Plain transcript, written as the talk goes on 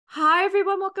Hi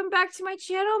everyone, welcome back to my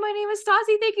channel. My name is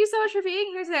Stassi. Thank you so much for being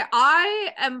here today.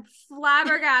 I am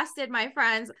flabbergasted, my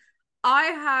friends.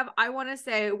 I want to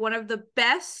say, one of the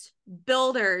best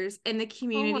builders in the Oh my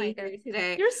community God. here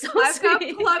today. You're so I've got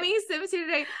sweet. Plummysims here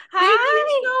today. Thank you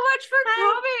Hi. so much for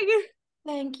Hi. coming.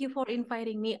 Thank you for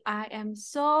inviting me. I am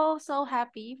so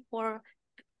happy for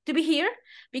to be here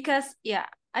because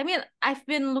I've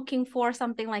been looking for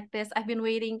something like this. I've been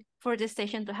waiting for this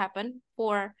session to happen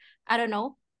for I don't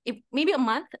know, if maybe a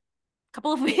month,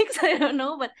 couple of weeks, I don't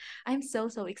know, but I'm so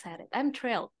excited. I'm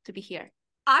thrilled to be here.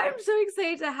 I'm so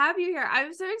excited to have you here.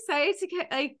 I'm so excited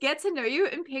to get to know you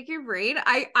and pick your brain.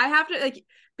 I have to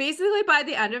basically by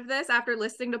the end of this, after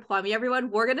listening to Plummy,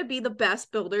 everyone, we're gonna be the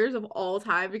best builders of all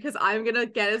time because I'm gonna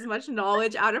get as much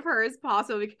knowledge out of her as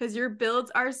possible because your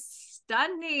builds are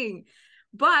stunning.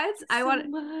 But I So want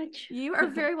much. You are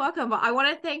very welcome. But I want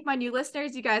to thank my new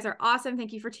listeners. You guys are awesome.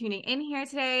 Thank you for tuning in here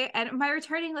today. And my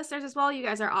returning listeners as well. You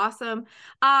guys are awesome.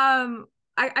 I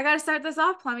got to start this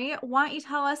off, Plummy. Why don't you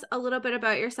tell us a little bit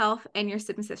about yourself and your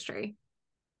Sims history?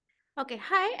 Okay,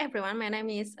 hi everyone. My name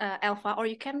is Elva, or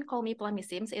you can call me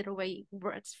Plummysims. Either way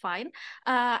works fine.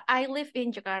 I live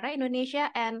in Jakarta, Indonesia,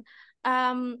 and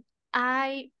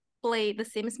I play The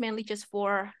Sims mainly just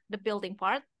for the building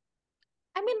part.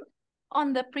 I mean,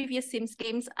 on the previous Sims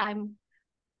games, I'm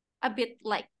a bit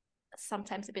like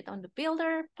sometimes a bit on the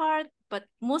builder part, but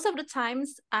most of the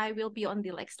times I will be on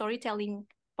the like storytelling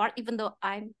part, even though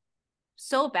I'm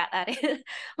so bad at it.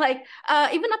 Like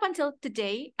even up until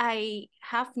today, I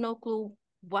have no clue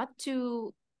what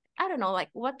to I don't know, like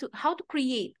what to how to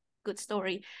create good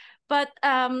story. But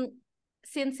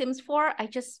since Sims 4, I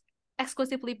just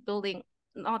exclusively building,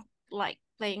 not like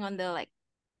playing on the like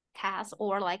cast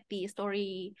or like the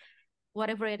story,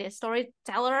 whatever it is,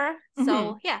 storyteller. Mm-hmm.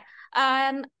 So yeah.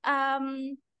 And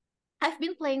I've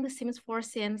been playing The Sims 4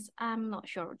 since I'm not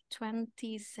sure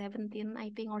 2017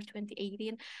 I think, or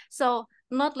 2018. So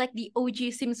not like the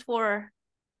OG Sims 4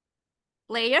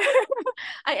 player.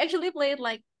 I actually played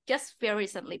like just very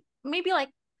recently, maybe like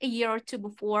a year or two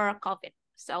before COVID.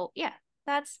 So yeah,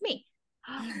 that's me.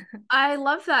 I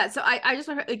love that. So I just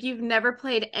want to, like, you've never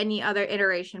played any other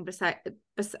iteration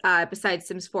besides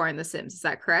Sims 4 and The Sims. Is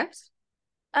that correct?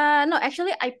 No,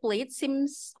 actually I played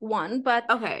Sims 1, but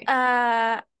Okay.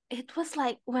 uh it was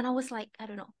like when I was like, I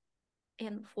don't know,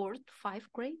 in fourth,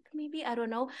 fifth grade, maybe. I don't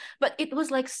know. But it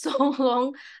was like so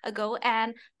long ago.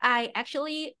 And I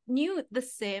actually knew The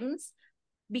Sims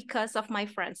because of my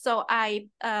friends. So I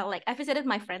visited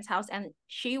my friend's house and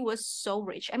she was so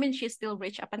rich. I mean, she's still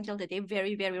rich up until today,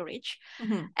 very rich.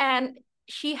 Mm-hmm. And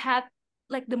she had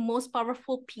like the most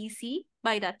powerful PC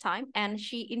by that time. And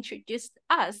she introduced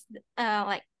us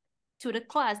like to the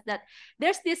class that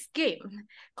there's this game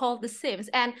called The Sims.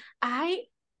 And I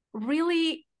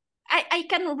really I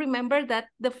can remember that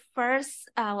the first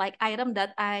like item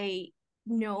that I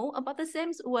know about The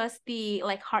Sims was the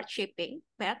like heart shaping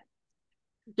that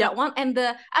Yep. one, and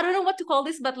the I don't know what to call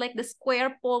this, but like the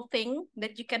square pole thing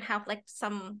that you can have like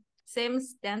some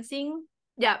Sims dancing,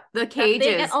 Yep. The that thing. And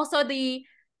cages. also the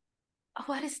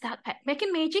what is that,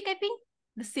 making magic, I think,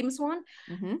 the Sims one.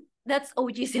 Mm-hmm. That's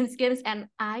OG Sims games, and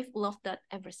I've loved that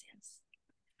ever since.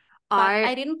 But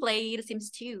I I didn't play The Sims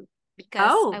 2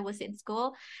 because I Oh, was in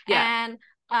school. yeah. And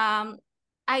um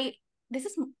I this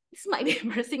might be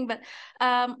embarrassing, but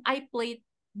I played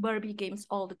Barbie games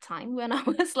all the time when I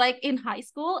was like in high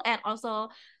school, and also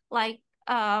like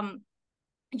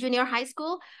junior high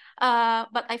school.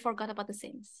 But I forgot about The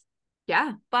Sims.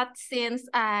 Yeah. But since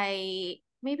I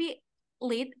maybe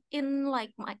late in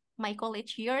like my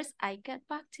college years, I get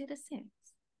back to The Sims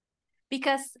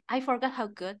because I forgot how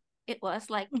good it was.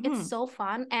 Like it's Mm-hmm. so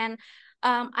fun. And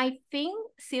I think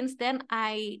since then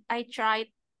I tried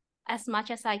as much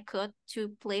as I could to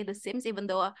play The Sims, even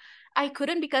though I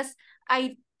couldn't because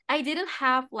I I didn't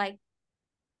have like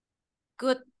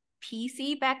good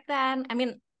PC back then. I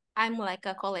mean, I'm like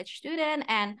a college student,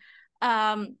 and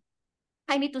um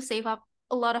I need to save up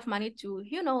a lot of money to,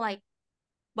 like,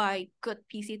 buy good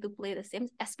PC to play The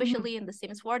Sims, Mm-hmm. especially in The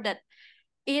Sims 4, that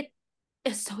it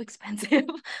is so expensive.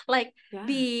 Like Yeah.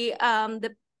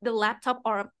 the laptop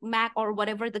or Mac or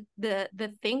whatever the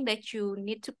thing that you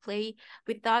need to play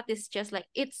with, that is just like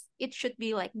it should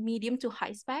be like medium to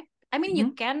high spec. I mean,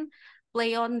 you Mm-hmm. can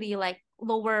play on the like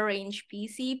lower range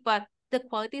PC, but the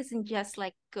quality isn't just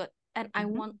like good. And I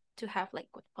Mm-hmm. want to have like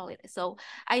good quality. So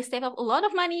I save up a lot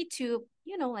of money to,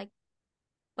 like,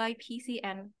 buy PC,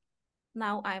 and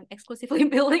now I'm exclusively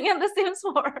building in The Sims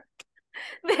 4.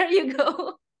 There you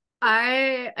go.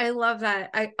 I love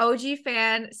that. I OG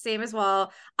fan, same as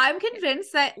well. I'm Yeah.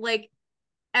 convinced that, like,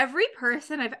 every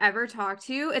person I've ever talked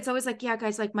to, it's always like, yeah,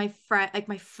 guys, my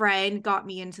friend got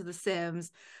me into The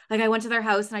Sims. Like I went to their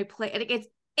house and I played, and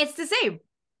it's the same.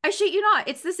 I shit you not.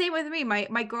 It's the same with me.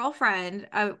 My girlfriend,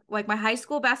 like my high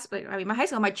school best, I mean,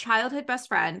 my childhood best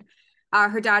friend,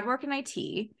 her dad worked in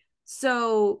IT.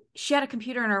 So she had a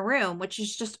computer in her room, which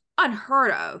is just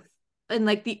unheard of in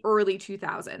like the early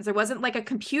 2000s. There wasn't like a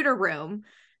computer room.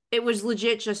 It was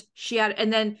legit just she had,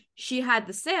 and then she had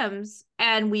The Sims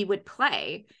and we would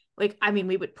play. Like, I mean,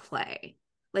 we would play.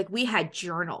 Like we had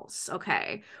journals,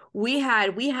 okay? We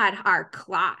had our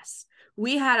class.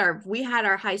 We had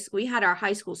our high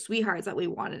school sweethearts that we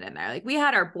wanted in there. Like we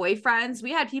had our boyfriends.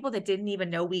 We had people that didn't even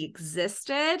know we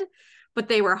existed, but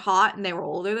they were hot and they were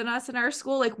older than us in our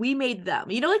school. Like we made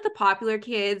them. You know, like the popular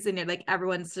kids, and like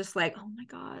everyone's just like, oh my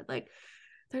God, like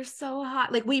they're so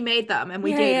hot. Like we made them and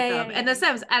we Yeah, dated yeah, yeah, them and yeah, The yeah.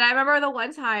 Sims. And I remember the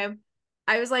one time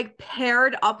I was like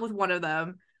paired up with one of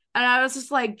them and I was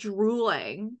just like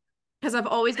drooling because I've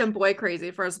always been boy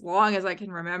crazy for as long as I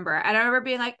can remember. And I remember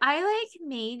being like, I like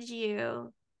made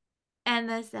you and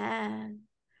The Sims.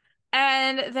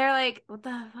 And they're like,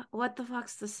 what the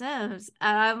fuck's The Sims?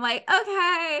 And I'm like,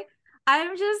 okay,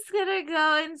 I'm just gonna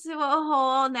go into a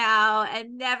hole now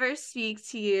and never speak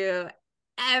to you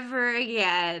ever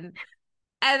again.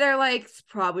 And they're like, it's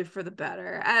probably for the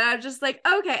better. And I'm just like,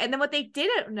 okay. And then what they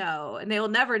didn't know, and they will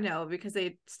never know because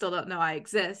they still don't know I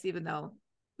exist, even though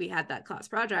we had that class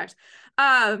project.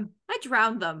 I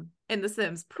drowned them in The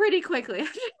Sims pretty quickly.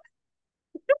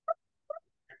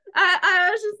 I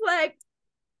was just like,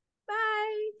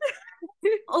 bye.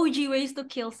 OG ways to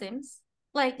kill Sims.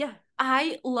 Like Yeah.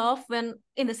 I love when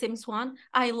in the Sims 1,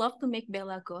 I love to make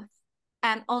Bella goth.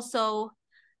 And also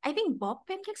I think Bob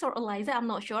Pancakes or Eliza, I'm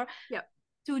not sure, Yep.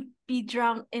 to be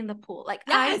drowned in the pool. Like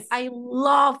Yes. I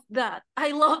love that.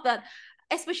 I love that.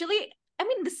 Especially, I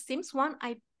mean, the Sims 1,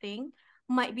 I think,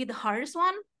 might be the hardest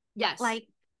one. Yes. Like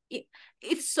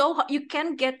it's so hard. You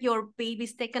can get your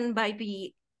babies taken by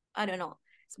the, I don't know,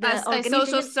 the A social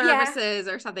organization. Yeah, services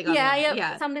or something on the yeah, internet.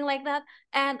 yeah, Yeah. something like that.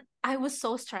 And I was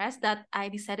so stressed that I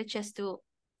decided just to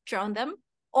drown them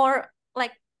or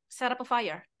like set up a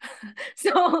fire.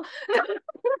 So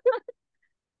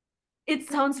it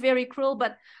sounds very cruel,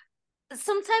 but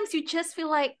sometimes you just feel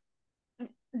like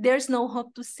there's no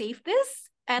hope to save this,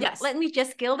 and Yes. let me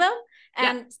just kill them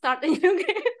Yeah. and start a new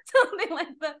game, something like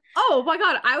that. Oh my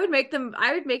God. I would make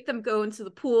them go into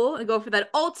the pool and go for that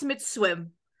ultimate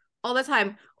swim all the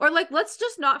time. Or like, let's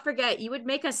just not forget, you would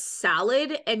make a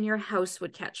salad and your house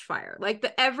would catch fire. Like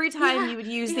every time Yeah, you would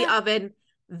use the yeah. oven,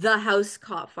 the house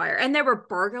caught fire. And there were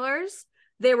burglars,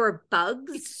 there were It's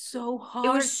bugs. so It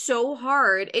was hard. so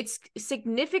hard. It's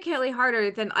significantly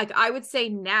harder than like I would say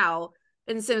now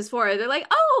in Sims 4. They're like,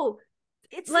 oh,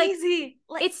 It's like easy.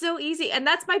 Like it's so easy. And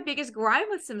that's my biggest grime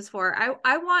with Sims 4.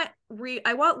 I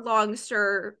want long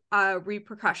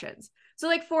repercussions. So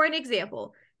like for an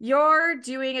example, you're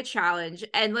doing a challenge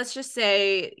and let's just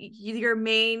say your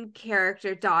main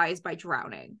character dies by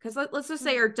drowning. Because let's just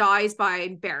say or dies by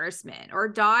embarrassment or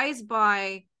dies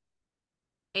by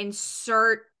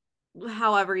insert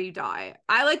however you die.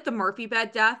 I like the Murphy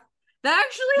bed death. That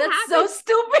actually that's so happened.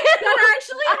 stupid. That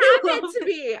actually I happened love to it.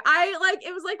 me. I like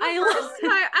it was like the I first love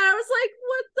time it. and I was like,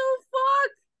 what the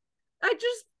fuck? I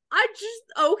just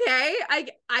okay.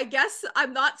 I guess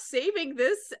I'm not saving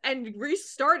this and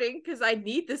restarting because I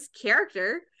need this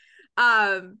character.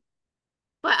 Um,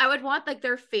 but I would want like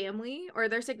their family or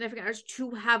their significant others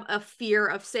to have a fear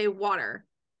of say water,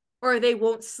 or they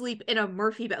won't sleep in a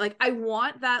Murphy bed. Like I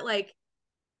want that like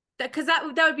that because that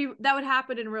would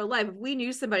happen in real life. If we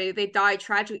knew somebody they died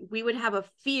tragically, we would have a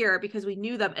fear because we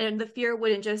knew them, and the fear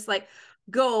wouldn't just like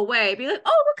go away. Be like,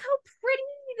 oh, look how pretty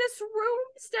this room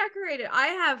is decorated. I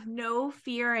have no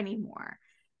fear anymore.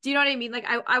 Do you know what I mean? Like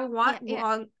I Yeah, want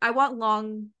yeah.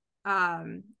 long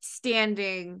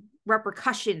standing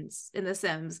repercussions in The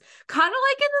Sims, kind of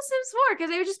like in The Sims 4, because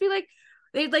they would just be like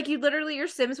they'd like you literally your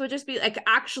Sims would just be like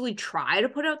actually try to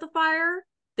put out the fire.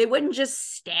 They wouldn't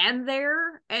just stand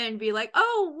there and be like,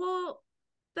 oh, well,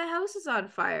 the house is on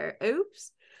fire.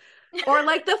 Oops. Or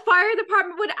like the fire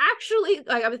department would actually,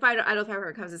 like, I mean, I don't know if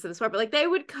fire comes into this part, but like they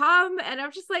would come and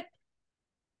I'm just like,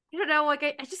 I don't know, like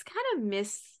I just kind of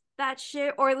miss that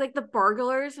shit. Or like the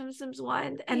burglars from Sims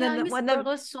 1. And Yeah, then I miss when them,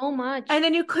 burgers so and much.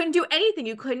 then you couldn't do anything.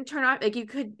 You couldn't turn on, like you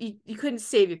couldn't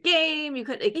save your game. You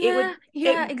could, like, Yeah,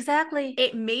 yeah, it, exactly.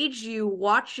 it made you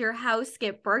watch your house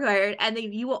get burglared and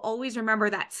then you will always remember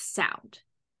that sound,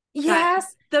 that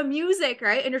Yes, the music,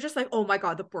 right? And you're just like, oh my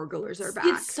God, the burglars are it's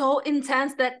back. so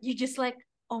intense that you just like,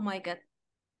 oh my God,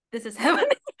 this is happening.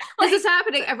 This is Like,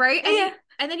 happening, right? yeah,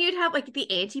 And then you'd have like the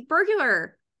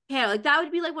anti-burglar panel. Like that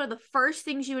would be like one of the first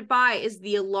things you would buy is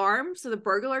the alarm so the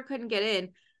burglar couldn't get in,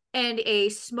 and a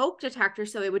smoke detector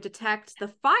so it would detect the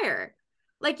fire.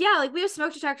 Like, yeah, like we have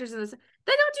smoke detectors in this.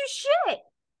 They don't do shit.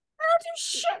 They don't do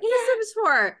shit in The Yeah. Sims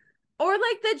 4. Or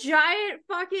like the giant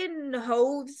fucking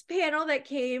hose panel that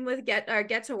came with Get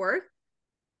to Work.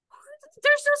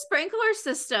 There's no sprinkler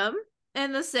system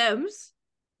in The Sims.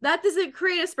 That doesn't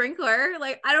create a sprinkler.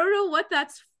 Like, I don't know what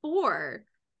that's for.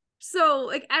 So,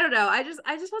 like, I don't know. I just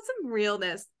want some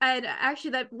realness. And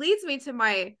actually that leads me to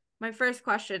my first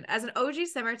question. As an OG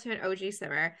simmer to an OG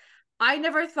simmer, I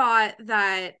never thought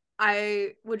that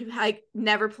I would like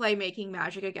never play Making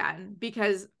Magic again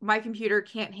because my computer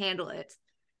can't handle it.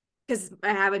 Because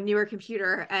I have a newer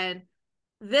computer and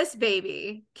this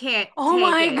baby can't Oh take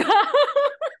my it. God.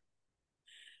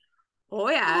 Oh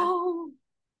yeah. Oh,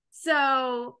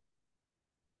 So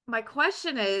my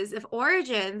question is if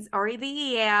Origins or the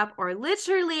EA app or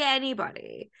literally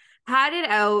anybody had it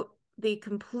out the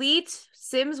complete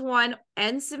Sims 1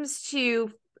 and Sims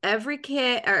 2 every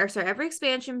kit or sorry every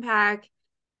expansion pack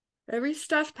every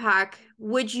stuff pack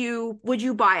would you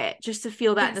buy it just to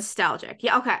feel that yes, nostalgic?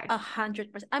 Yeah, okay.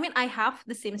 100%. I mean, I have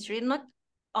the Sims 3, not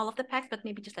all of the packs, but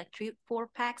maybe just like 3, 4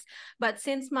 packs. But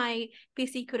since my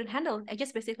PC couldn't handle it, I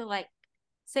just basically like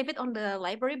save it on the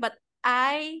library, but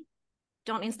I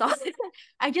don't install it.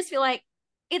 I just feel like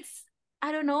it's,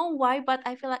 I don't know why, but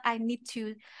I feel like I need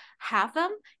to have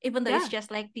them, even though it's Yeah. just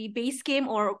like the base game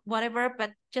or whatever,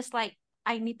 but just like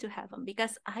I need to have them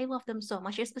because I love them so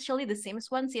much, especially the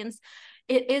Sims one, since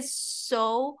it is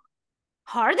so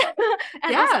hard.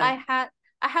 And also Yeah.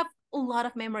 I have a lot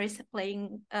of memories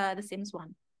playing the Sims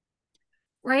one.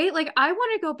 Right? Like I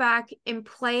want to go back and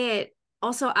play it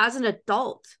also as an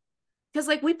adult because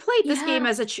like we played this game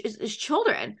Yeah, as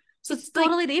children. So it's it's like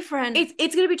totally different.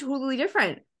 it's going to be totally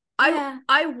different. I Yeah.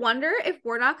 I wonder if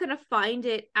we're not going to find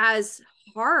it as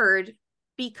hard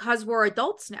because we're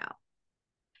adults now.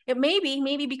 Yeah, maybe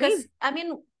Maybe. because I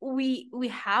mean we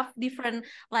have different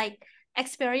like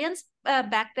experience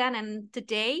back then and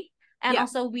today, and Yeah.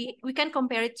 also we can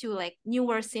compare it to like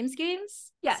newer Sims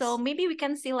games. So Yes. maybe we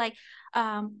can see like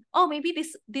oh, maybe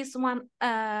this one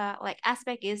like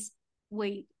aspect is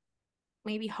way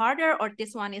maybe harder, or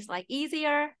this one is like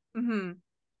easier. Mm-hmm.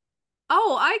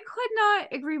 Oh, I could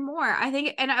not agree more. I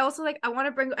think, and I also like, I want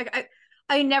to bring, like,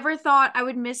 I never thought I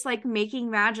would miss like Making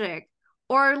Magic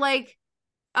or like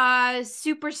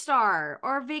Superstar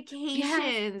or Yes,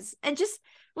 Vacations and just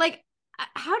like,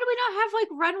 how do we not have like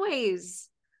runways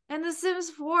and The Sims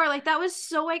 4? Like, that was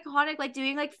so iconic, like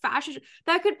doing like fashion.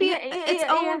 That could be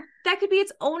yeah. that could be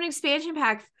its own expansion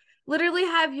pack. Literally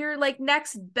have your like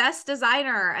next best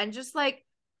designer and just like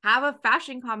have a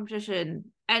fashion competition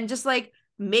and just like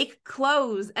make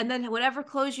clothes and then whatever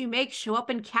clothes you make show up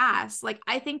in cast. Like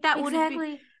I think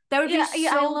Exactly. that would be Yeah,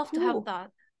 I so love to have cool.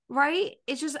 that. Right?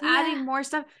 It's just Yeah, adding more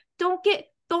stuff. Don't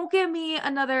get me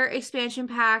another expansion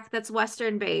pack that's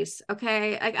Western based.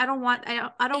 Okay. Like I don't want any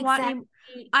exactly.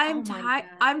 Oh my God.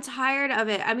 I'm tired of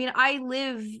it. I mean, I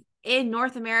live in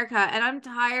North America and I'm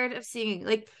tired of seeing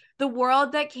like the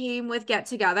world that came with Get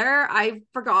Together. I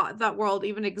forgot that world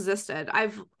even existed.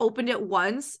 I've opened it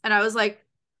once and I was like,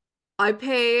 I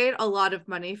paid a lot of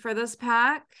money for this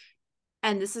pack,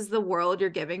 and this is the world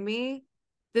you're giving me.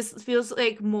 This feels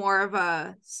like more of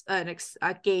a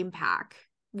game pack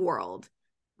world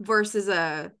versus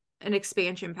an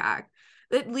expansion pack.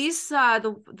 At least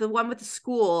the one with the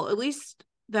school, at least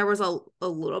there was a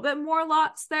little bit more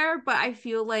lots there, but I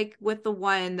feel like with the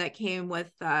one that came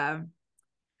with the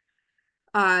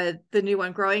new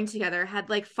one Growing Together had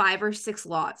like 5 or 6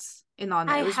 lots in on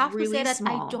there. I It was have to say really that I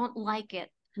small. don't like it.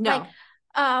 Like,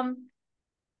 No. um,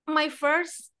 my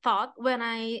first thought when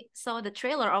I saw the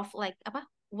trailer of like apa,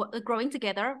 Growing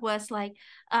Together was like,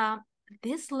 um,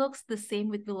 this looks the same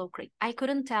with Willow Creek. I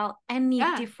couldn't tell any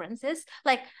Yeah. differences.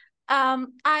 Like,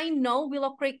 I know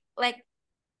Willow Creek, like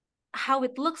how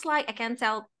it looks like. I can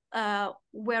tell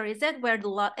where is it, where the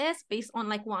lot is based on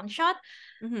like one shot.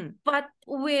 Mm-hmm. But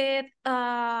with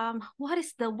what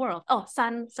is the world? Oh,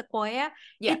 Sun Sequoia.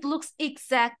 Yeah. It looks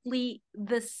exactly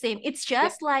the same. It's Yeah.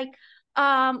 just like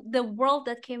the world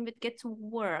that came with Get to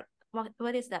Work.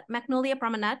 What is that? Magnolia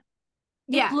Promenade.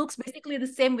 It Yeah. looks basically the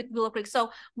same with Willow Creek.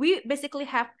 So we basically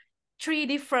have 3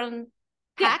 different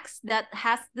Yeah. packs that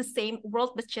has the same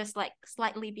world but just like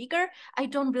slightly bigger. I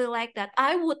don't really like that.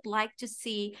 I would like to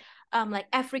see like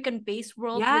African based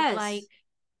world with Yes.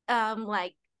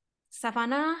 like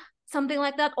savannah, something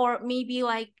like that, or maybe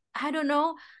like I don't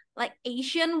know, like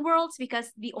Asian worlds,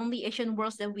 because the only Asian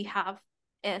worlds that we have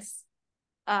is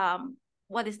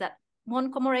what is that,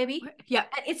 Mon Komorebi, Yeah.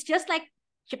 and it's just like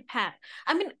Japan.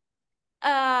 I mean,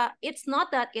 it's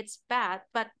not that it's bad,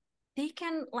 but they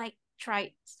can like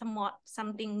try somewhat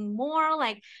something more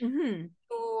like Mm-hmm.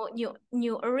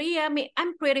 new area. I mean,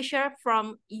 I'm pretty sure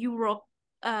from Europe,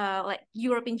 like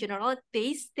Europe in general,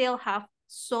 they still have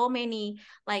so many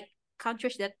like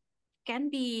countries that can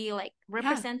be like Yeah,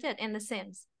 represented in the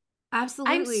Sims. I'm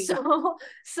absolutely. so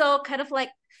so kind of like,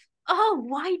 oh,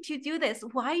 why do you do this?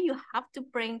 Why you have to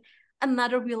bring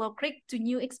another Willow Creek to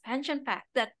new expansion pack?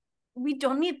 That we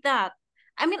don't need that.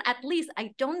 I mean, at least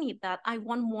I don't need that. I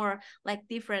want more like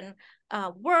different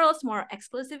worlds, more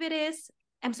exclusivities.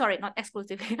 I'm sorry, not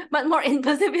exclusivity, but more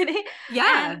inclusivity.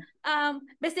 And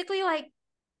Yeah. basically like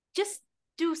just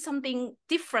do something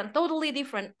different, totally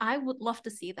different. I would love to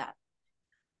see that.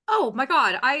 Oh my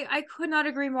God. I could not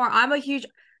agree more. I'm a huge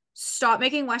stop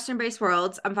making Western based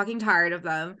worlds. I'm fucking tired of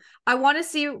them. I want to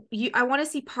see you. I want to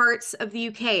see parts of the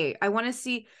UK.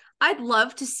 I'd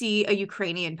love to see a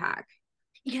Ukrainian pack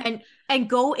Yeah. and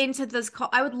go into this.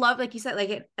 I would love, like you said,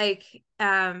 like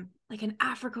an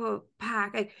Africa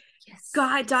pack. Like, Yes,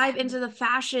 God, dive into exactly. the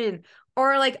fashion.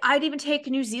 Or like I'd even take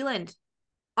New Zealand,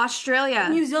 Australia,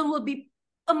 New Zealand will be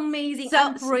amazing. so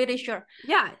I'm pretty sure.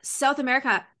 yeah, South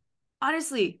America.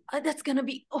 Honestly, That's gonna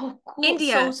be oh cool, so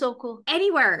India, so cool.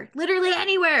 anywhere, literally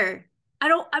anywhere.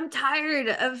 I'm tired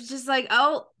of just like,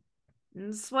 oh,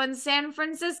 this one's San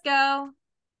Francisco.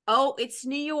 Oh, it's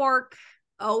New York.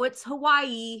 Oh, it's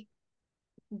Hawaii.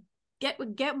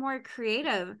 Get more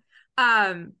creative.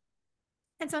 Um,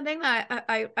 and something that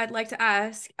I'd like to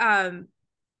ask,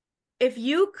 if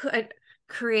you could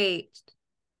create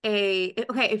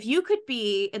if you could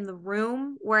be in the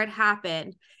room where it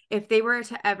happened, if they were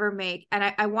to ever make, and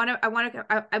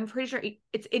I'm pretty sure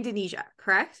it's Indonesia,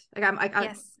 correct? Like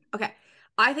Yes. okay.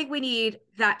 I think we need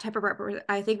that type of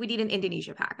I think we need an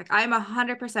Indonesia pack. Like I'm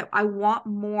 100%. I want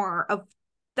more of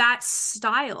that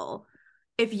style.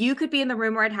 If you could be in the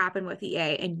room where it happened with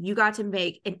EA and you got to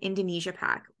make an Indonesia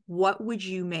pack, what would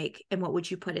you make and what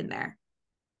would you put in there?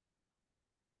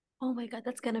 Oh my God,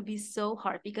 that's gonna be so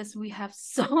hard because we have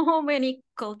so many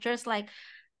cultures, like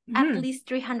at Hmm. least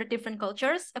 300 different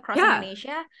cultures across Yeah.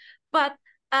 Indonesia. But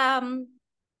um,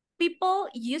 people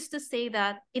used to say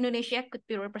that Indonesia could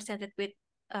be represented with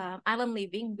island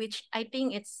living, which I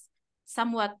think it's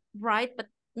somewhat right, but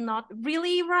not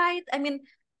really right. I mean,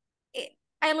 it,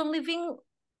 island living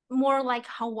more like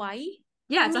Hawaii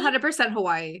Yeah, to it's me, 100%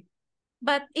 Hawaii.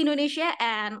 but Indonesia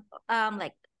and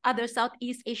like other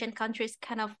Southeast Asian countries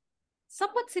kind of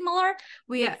somewhat similar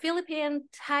with Yeah. Philippines,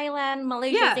 Thailand,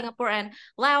 Malaysia, Yeah. Singapore, and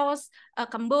Laos,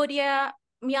 Cambodia,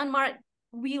 Myanmar.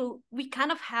 We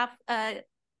kind of have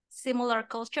similar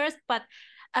cultures, but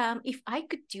if I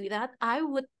could do that, I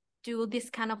would do this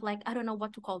kind of like, I don't know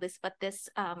what to call this, but this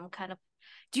kind of,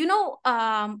 do you know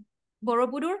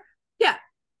Borobudur? Yeah.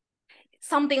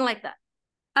 Something like that.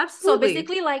 So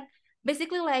Absolutely.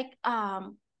 basically like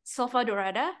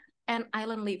Salvadorada and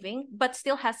island living, but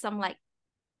still has some like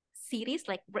cities,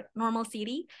 like normal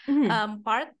city Mhm.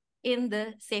 part in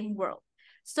the same world.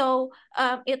 So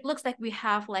it looks like we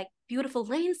have like beautiful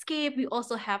landscape. We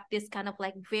also have this kind of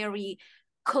like very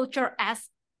culture as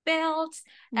belts,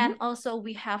 and Mhm. also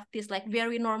we have this like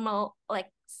very normal like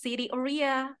city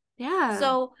area. Yeah.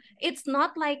 So it's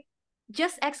not like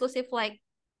just exclusive like,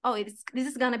 oh, this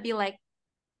is gonna be like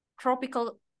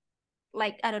tropical,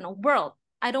 like I don't know, world.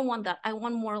 I don't want that. I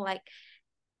want more like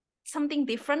something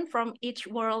different from each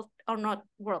world, or not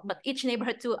world, but each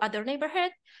neighborhood to other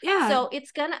neighborhood. Yeah. So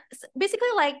it's gonna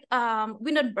basically like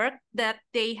Windenburg, that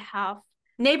they have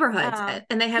Neighborhoods,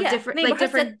 and they have yeah, different, like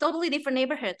neighborhoods, different. that totally different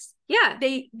neighborhoods. Yeah.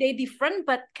 They different,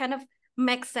 but kind of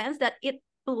make sense that it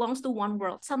belongs to one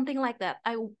world, something like that.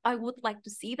 I would like to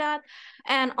see that.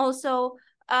 And also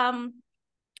um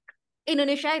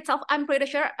Indonesia itself, I'm pretty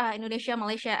sure Indonesia,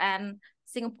 Malaysia, and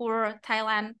Singapore,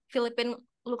 Thailand, Philippines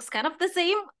looks kind of the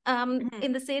same Mhm.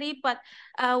 in the city, but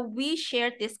we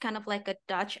shared this kind of like a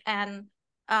Dutch and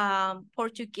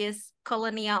Portuguese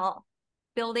colonial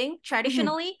building Mhm.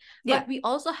 traditionally, Yeah. but we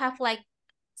also have like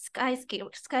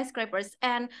skyscrapers.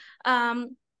 And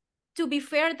um, to be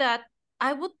fair, that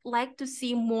I would like to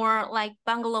see more like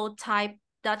bungalow type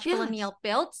Dutch Yes. colonial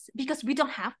builds, because we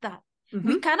don't have that.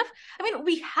 We Hmm. kind of, I mean,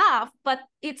 we have, but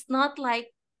it's not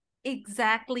like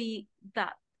exactly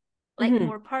that. Like Hmm.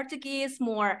 more Portuguese,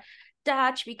 more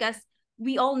Dutch, because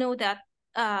we all know that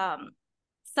um,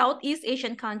 Southeast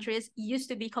Asian countries used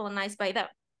to be colonized by them.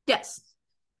 Yes.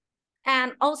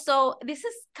 And also, this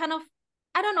is kind of,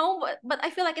 I don't know, but I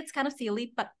feel like it's kind of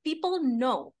silly, but people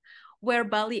know where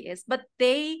Bali is, but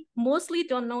they mostly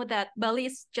don't know that Bali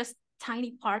is just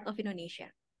tiny part of Indonesia.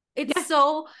 It's Yeah.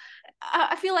 so,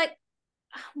 I feel like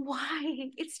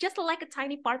why? It's just like a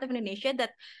tiny part of Indonesia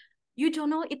that you don't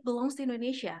know it belongs to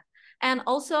Indonesia. And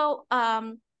also,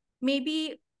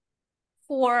 maybe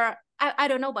for I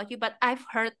don't know about you, but I've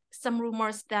heard some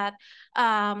rumors that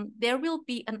there will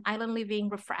be an island living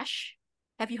refresh.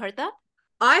 Have you heard that?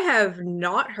 I have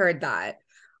not heard that.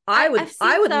 I've I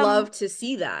seen would some. love to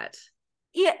see that.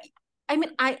 Yeah, I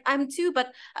mean I'm too,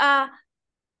 but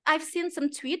I've seen some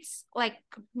tweets like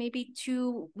maybe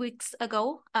 2 weeks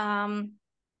ago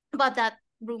about that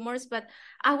rumors, but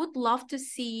I would love to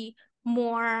see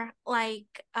more like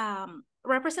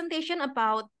representation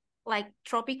about like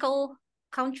tropical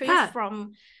countries Yeah.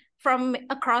 from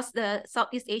across the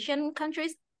Southeast Asian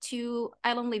countries to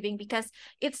island living, because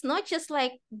it's not just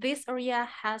like this area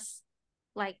has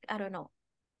like I don't know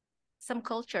some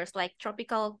cultures like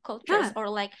tropical cultures, Yeah. or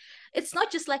like it's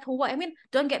not just like Hawaii. I mean,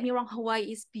 don't get me wrong,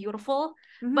 Hawaii is beautiful,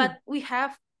 Mm-hmm. but we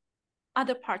have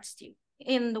other parts too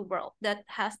in the world that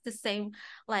has the same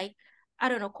like I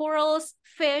don't know corals,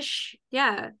 fish,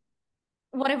 Yeah.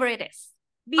 whatever it is,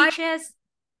 I beaches.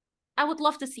 I would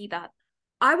love to see that.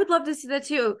 I would love to see that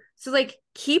too. So like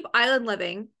keep island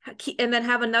living and then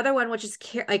have another one which is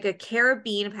like a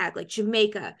Caribbean pack like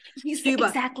Jamaica, Cuba,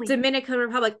 Exactly. Dominican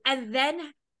Republic, and then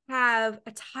have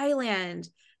a Thailand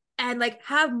and like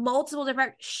have multiple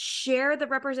different share the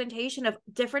representation of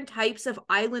different types of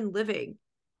island living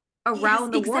Yes, around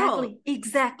the world.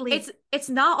 exactly, It's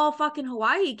not all fucking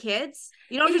Hawaii, kids.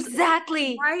 You don't just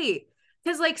exactly. right.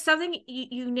 Because like something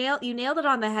you nailed it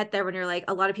on the head there when you're like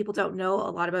a lot of people don't know a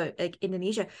lot about like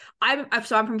Indonesia. I'm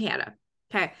from Canada.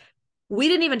 Okay. We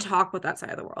didn't even talk about that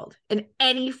side of the world in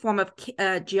any form of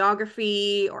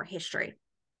geography or history.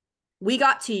 We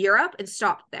got to Europe and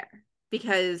stopped there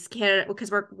because Canada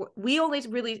because we only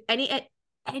really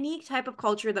any type of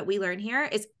culture that we learn here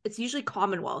is it's usually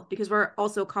Commonwealth because we're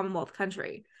also a Commonwealth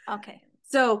country. Okay.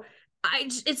 So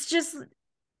it's just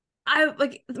I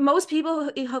like most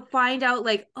people find out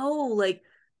like oh like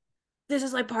this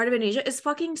is like part of Indonesia is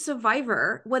fucking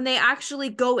Survivor when they actually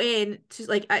go in to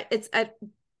like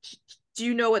do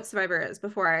you know what Survivor is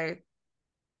before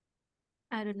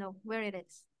I don't know where it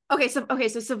is.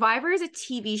 so Survivor is a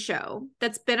TV show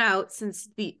that's been out since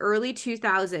the early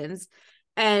 2000s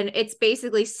and it's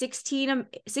basically 16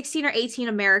 or 18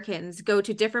 Americans go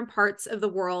to different parts of the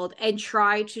world and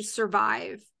try to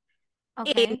survive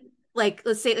in Okay. like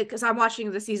let's say because I'm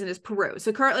watching the season is Peru.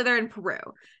 So currently they're in Peru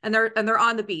and they're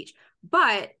on the beach.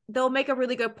 But they'll make a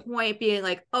really good point being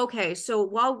like, okay, so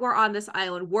while we're on this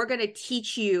island, we're going to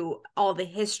teach you all the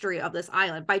history of this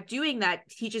island. By doing that,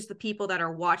 teaches the people that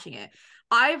are watching it.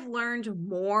 I've learned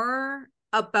more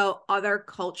about other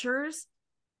cultures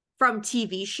from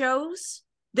TV shows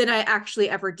than I actually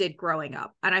ever did growing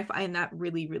up. And I find that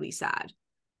really, really sad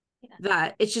Yeah.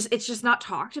 that it's just not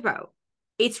talked about.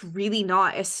 It's really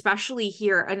not, especially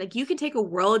here. And like you can take a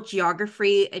world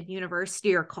geography at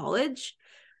university or college,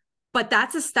 but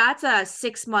that's a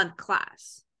 6 month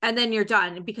class. And then you're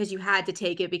done because you had to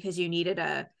take it because you needed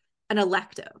an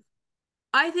elective.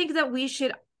 I think that we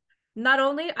should not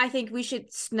only I think we should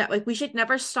like we should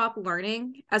never stop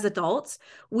learning as adults.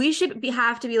 We should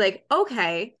have to be like,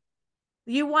 okay,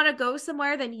 you want to go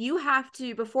somewhere, then you have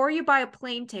to, before you buy a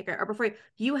plane ticket or before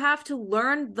you have to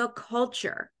learn the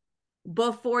culture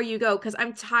before you go. Cause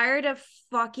I'm tired of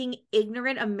fucking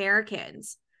ignorant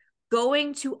Americans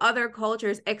going to other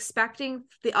cultures, expecting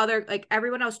the other, like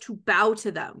everyone else to bow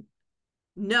to them.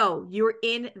 No, you're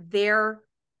in their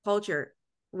culture.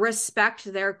 Respect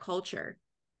their culture.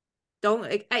 Don't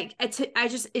like I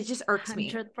just it just irks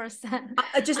me. 100%.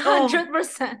 I just oh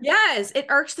 100%. yes, it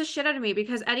irks the shit out of me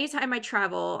because anytime I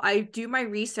travel, I do my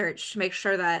research to make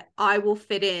sure that I will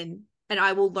fit in and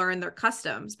I will learn their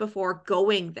customs before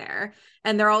going there.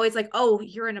 And they're always like, "Oh,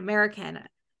 you're an American."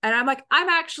 And I'm like, "I'm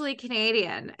actually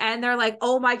Canadian." And they're like,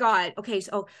 "Oh my God. Okay,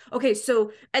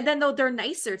 so and then they're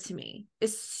nicer to me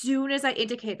as soon as I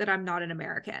indicate that I'm not an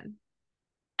American.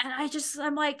 And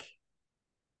I'm like,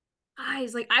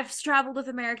 guys, like I've traveled with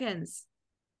Americans.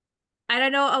 And I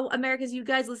know Americans, you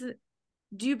guys listen,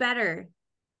 do better.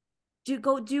 Do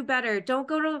better. Don't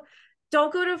go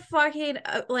to fucking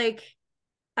like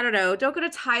I don't know. Don't go to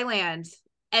Thailand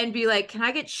and be like, "Can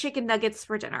I get chicken nuggets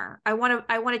for dinner? I want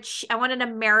an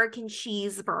American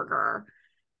cheeseburger."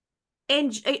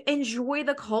 And enjoy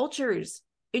the cultures.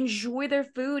 Enjoy their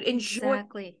food.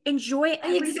 Exactly. Enjoy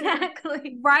everything.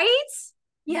 Exactly. Right?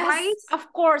 Yes, Right?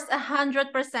 of course,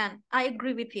 100%. I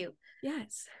agree with you.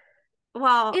 Yes.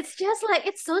 Well, It's just like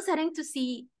it's so saddening to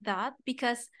see that,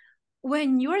 because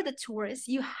when you're the tourist,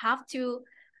 you have to,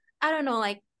 I don't know,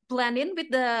 like blend in with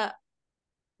the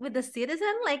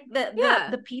citizen, like the yeah.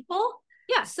 the people.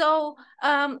 Yeah. So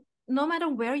no matter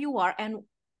where you are and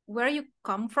where you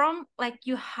come from, like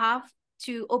you have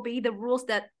to obey the rules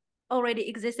that already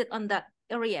existed on that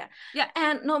area. Yeah.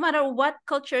 And no matter what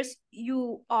cultures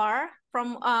you are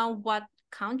from, what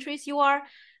countries you are,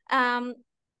 um,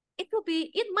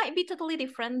 it might be totally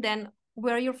different than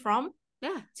where you're from,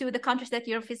 Yeah. to the countries that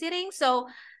you're visiting. So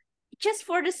just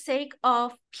for the sake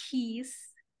of peace,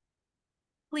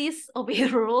 please obey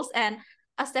the rules and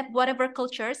accept whatever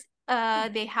cultures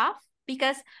they have,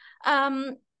 because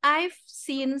I've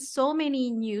seen so many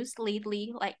news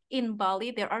lately, like in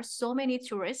Bali there are so many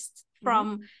tourists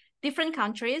from different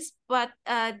countries, but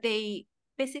they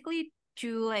basically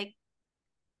do like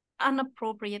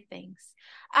inappropriate things.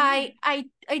 I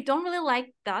don't really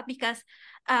like that, because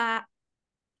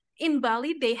in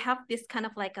Bali they have this kind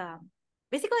of like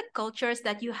basically like cultures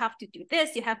that you have to do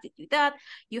this, you have to do that,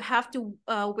 you have to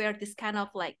wear this kind of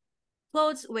like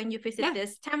clothes when you visit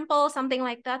this temple, something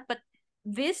like that. But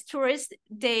these tourists,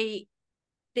 they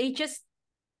just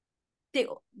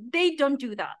they don't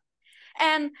do that,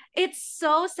 and it's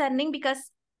so saddening,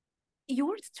 because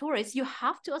you're a tourist, you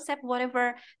have to accept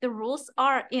whatever the rules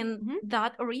are in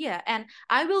that area. And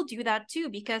I will do that too,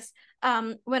 because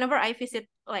whenever I visit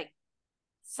like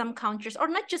some countries, or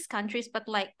not just countries, but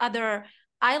like other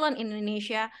island in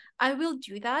Indonesia, I will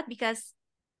do that, because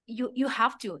you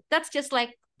have to. That's just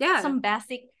like some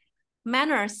basic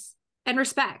manners and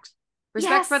respect.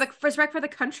 Yes. Respect for the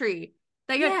country.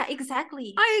 That Yeah,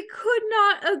 exactly. I could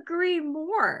not agree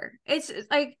more. It's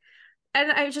like,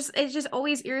 and it just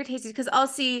always irritates me, because I'll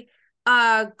see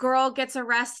a girl gets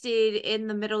arrested in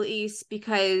the Middle East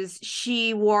because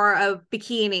she wore a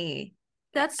bikini.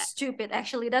 That's stupid,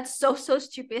 actually. That's so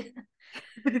stupid.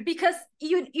 Because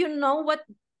you know what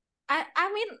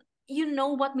I mean, you know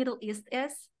what Middle East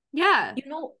is. Yeah. You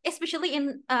know, especially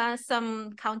in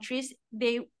some countries,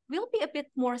 they will be a bit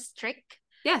more strict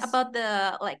about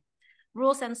the like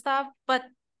rules and stuff. But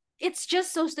it's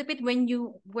just so stupid when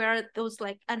you wear those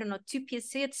like, I don't know, two-piece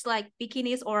suits, like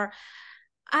bikinis, or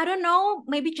I don't know,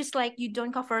 maybe just like you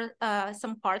don't cover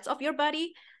some parts of your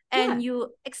body, and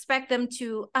you expect them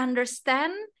to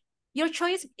understand your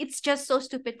choice. It's just so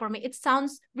stupid for me. It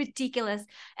sounds ridiculous,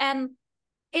 and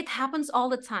it happens all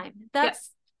the time.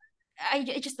 That's I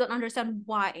just don't understand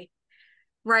why.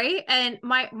 Right. And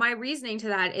my reasoning to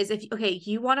that is, if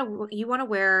you want to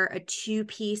wear a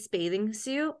two-piece bathing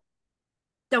suit,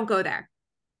 don't go there.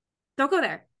 Don't go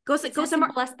there. Go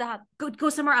somewhere. Go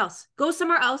somewhere else. Go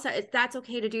somewhere else. That's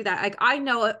okay to do that. Like, I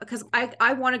know, because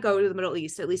I want to go to the Middle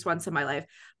East at least once in my life.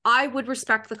 I would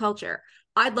respect the culture.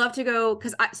 I'd love to go,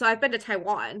 because I've been to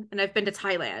Taiwan and I've been to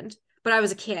Thailand, but I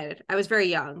was a kid. I was very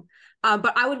young.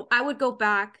 But I would go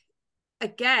back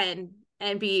again,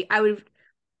 and I would,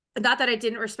 not that I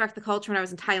didn't respect the culture when I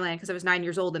was in Thailand, because I was 9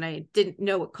 years old and I didn't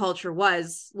know what culture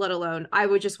was, let alone I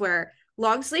would just wear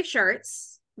long sleeve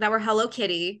shirts that were Hello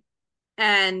Kitty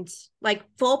and like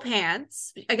full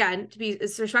pants, again, to be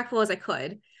as respectful as I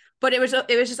could. But it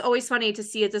was just always funny to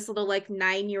see this little like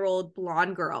 9-year-old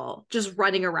blonde girl just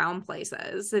running around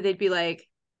places. So they'd be like,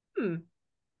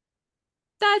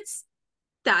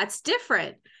 that's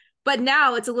different. But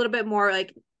now it's a little bit more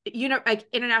like, like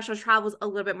international travel is a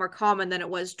little bit more common than it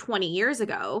was 20 years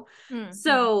ago.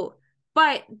 So,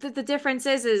 but the difference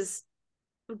is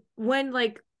when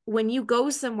you go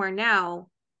somewhere now,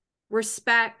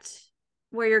 respect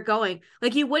where you're going.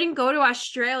 Like, you wouldn't go to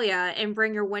Australia and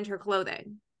bring your winter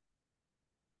clothing.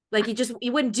 Like,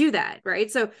 you wouldn't do that,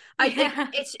 right? So I think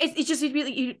it's just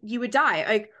you would die.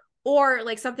 Like, or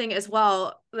like something as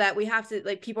well that we have to,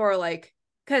 like, people are like,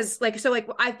 because like, so like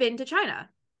I've been to China.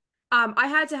 I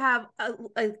had to have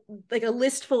a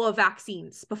list full of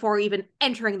vaccines before even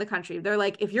entering the country. They're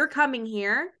like, if you're coming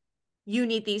here, you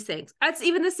need these things. That's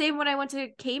even the same when I went to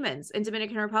Caymans in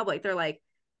Dominican Republic. They're like,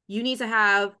 you need to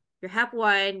have your Hep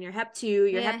 1, your Hep 2,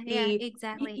 your Hep B. Yeah,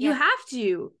 exactly. You have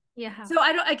to. Yeah. So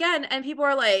I don't, again, and people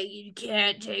are like, you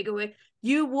can't take away.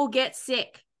 You will get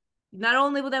sick. Not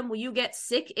only will you get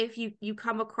sick if you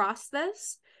come across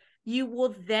this, you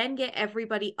will then get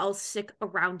everybody else sick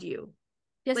around you.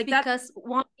 Just like because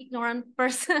one ignorant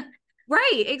person.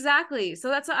 Right, exactly. So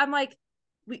that's what I'm like,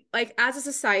 we, like, as a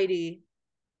society,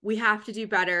 we have to do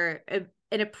better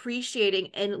in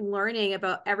appreciating and learning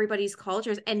about everybody's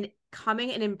cultures and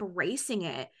coming and embracing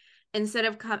it, instead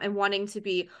of and wanting to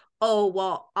be, oh,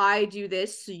 well, I do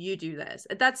this, so you do this.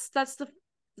 That's the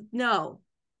no.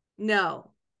 We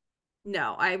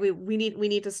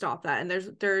need to stop that. And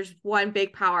there's one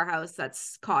big powerhouse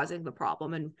that's causing the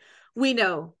problem, and we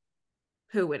know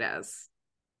who it is.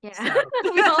 Yeah. So,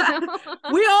 we all know.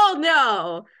 We all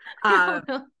know.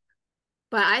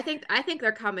 But I think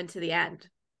they're coming to the end.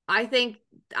 I think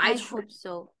I I tr hope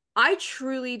so. I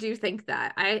truly do think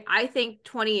that. I think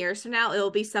 20 years from now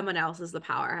it'll be someone else as the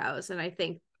powerhouse, and I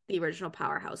think the original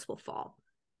powerhouse will fall.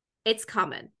 It's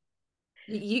coming.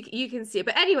 You can see it.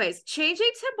 But anyways, changing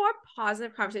to more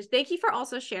positive conversation. Thank you for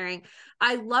also sharing.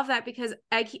 I love that because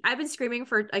I've been screaming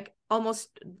for like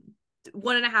almost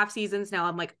 1.5 seasons now.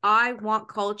 I'm like, I want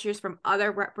cultures from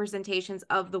other representations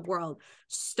of the world.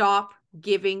 Stop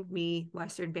giving me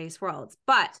Western based worlds.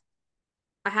 But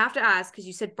I have to ask, because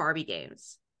you said Barbie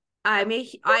games. I'm a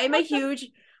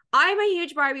huge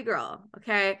Barbie girl.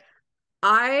 Okay.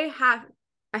 I have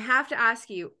I have to ask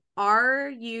you, are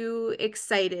you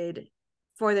excited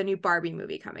for the new Barbie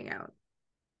movie coming out?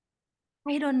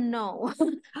 I don't know.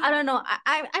 I don't know.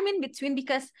 I'm in between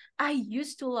because I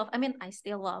used to love, I mean, I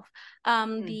still love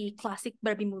Hmm. the classic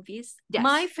Barbie movies.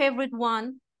 My Yes. favorite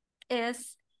one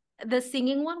is the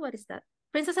singing one. What is that?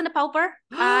 Princess and the Pauper.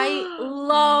 I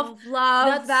love Oh,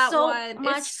 love that that so one. It's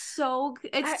much. so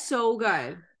I it's so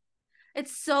good.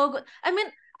 It's so good. I mean,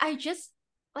 I just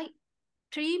like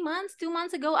 3 months, 2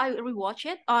 months ago, I rewatched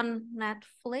it on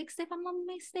Netflix, if I'm not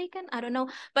mistaken. I don't know.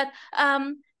 But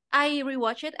I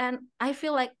rewatched it and I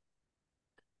feel like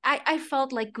I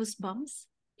felt like goosebumps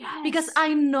because Yes.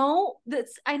 I know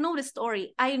the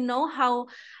story. I know how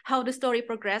the story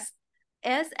progressed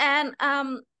is, and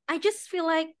I just feel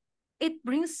like it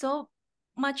brings so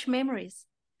much memories.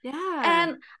 Yeah.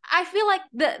 And I feel like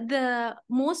the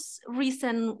most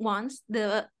recent ones,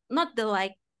 the not the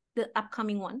like the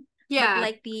upcoming one, but Yeah.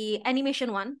 like the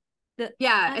animation one, the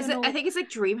Yeah. I Is don't it I know. think it's like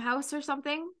Dreamhouse or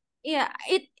something? Yeah,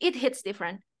 it hits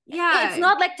different. It's Yeah.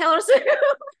 not like Taylor Swift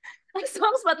like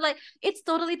songs, but like it's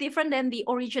totally different than the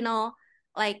original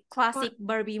like But classic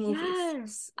Barbie movies.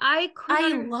 yes, I couldn't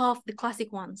I under love the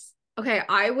classic ones. Okay,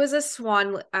 I was a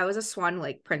Swan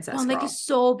Lake princess Swan Lake girl. is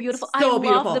so beautiful. I So love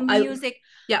the beautiful. music.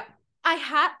 Yeah, I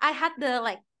had the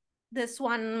like the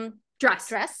swan dress.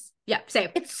 dress. Yeah, same.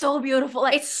 It's so beautiful.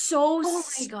 Like, It's so oh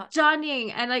my god,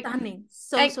 stunning and like stunning.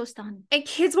 So and so stunning. and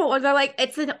kids will they're like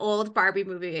it's an old Barbie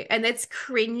movie and it's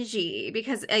cringy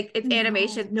because like it's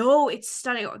animation. No, No, it's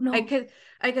stunning. no.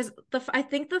 I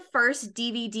think the first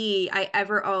DVD I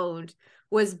ever owned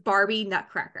was Barbie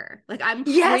Nutcracker. Like I'm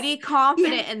Yes, pretty yes,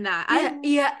 confident in that.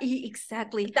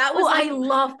 exactly. That Oh, was I like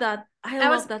love that. I that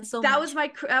was love that so that was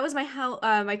much.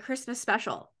 my Christmas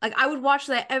special. Like I would watch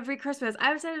that every Christmas.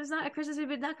 I would say it was not a Christmas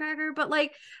movie, Nutcracker, but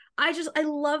like I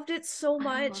loved it so I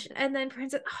much. love it. And then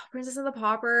Princess and the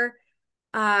Pauper,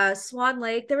 Swan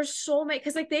Lake. There were so many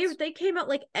because like they came out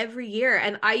like every year,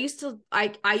 and I used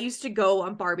to go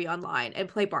on Barbie online and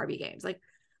play Barbie games. Like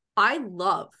I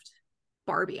loved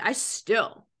Barbie. I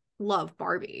still love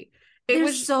Barbie. It They're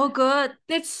was so good.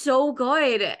 it's so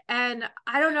good, and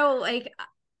I don't know like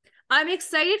I'm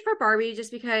excited for Barbie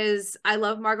just because I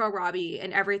love Margot Robbie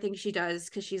and everything she does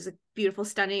because she's a beautiful,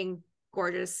 stunning,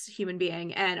 gorgeous human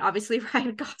being. And obviously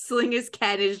Ryan Gosling as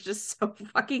Ken is just so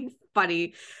fucking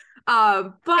funny.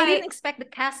 I But didn't expect the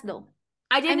cast though.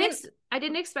 I I didn't mean, ex- I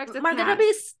didn't expect the Margot Robbie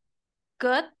cast. is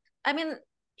good. I mean,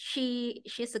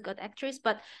 she's a good actress,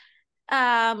 but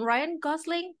Ryan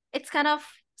Gosling, it's kind of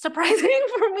surprising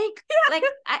for me. Like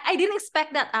I didn't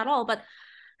expect that at all. But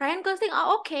Ryan Gosling,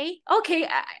 oh, okay,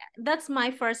 that's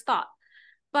my first thought.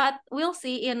 But we'll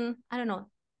see in I don't know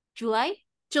July, if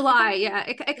I'm July, not wrong. yeah.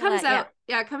 It comes July, yeah. out.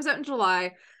 Yeah, it comes out in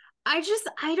July. I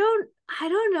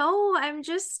don't know.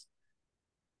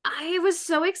 I was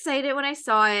so excited when I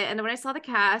saw it, and then when I saw the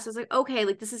cast, I was like, okay,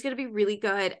 like this is gonna be really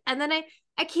good. And then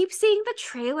I keep seeing the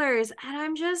trailers, and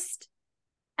I'm just,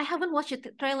 I haven't watched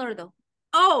the trailer though.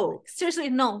 oh, Seriously,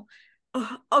 no.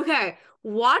 okay.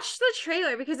 Watch the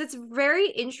trailer because it's very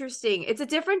interesting. It's a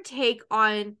different take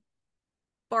on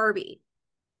Barbie.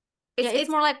 Yeah, it's It's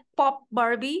more like pop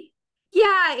Barbie.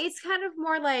 yeah, it's kind of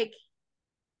more like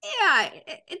yeah,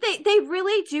 they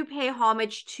really do pay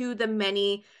homage to the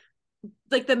many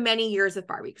years of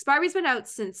Barbie because Barbie's been out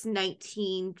since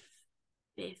 1950,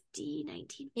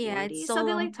 Yeah, it's 1940, so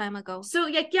something long like time ago. so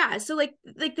yeah so like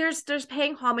there's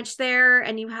paying homage there,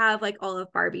 and you have like all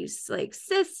of Barbie's like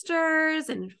sisters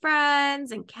and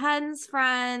friends and Ken's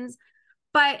friends,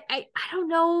 but I don't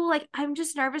know, like I'm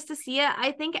just nervous to see it.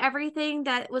 I think everything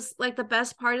that was like the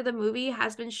best part of the movie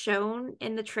has been shown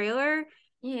in the trailer,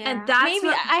 and Yeah, that's maybe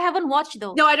what I haven't watched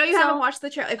though. no, I know you haven't So watched the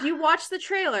trailer. If you watch the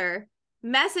trailer,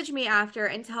 message me after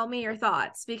and tell me your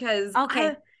thoughts because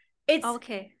okay, it's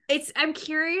okay. I'm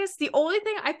curious. The only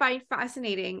thing I find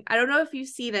fascinating, I don't know if you've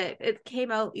seen it. It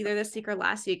came out either this week or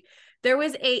last week. There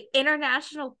was a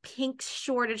international pink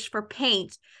shortage for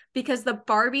paint because the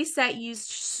Barbie set used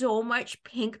so much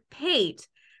pink paint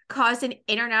caused an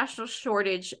international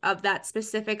shortage of that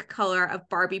specific color of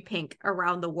Barbie pink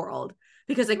around the world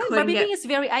because I I mean, couldn't Barbie get. pink is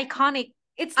very iconic.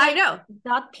 It's I like know.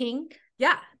 that pink,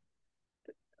 Yeah.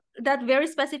 that very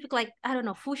specific, like, I don't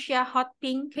know, fuchsia, hot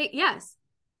pink. Pink, yes.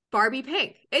 Barbie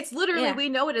pink. It's literally, Yeah. we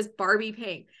know it as Barbie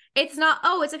pink. It's not,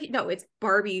 oh, it's a, no, it's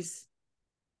Barbie's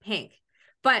pink.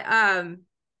 But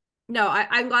no,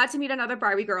 I'm glad to meet another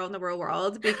Barbie girl in the real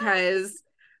world because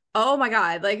oh my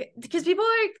God, like because people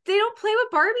are they don't play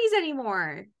with Barbies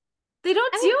anymore. They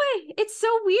don't I do mean, it. It's so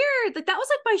weird. Like that was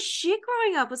like my shit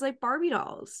growing up was like Barbie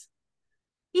dolls.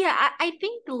 yeah, I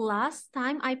think the last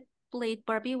time I played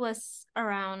Barbie was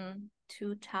around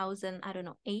 2000, I don't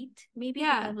know, 8, maybe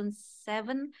Yeah.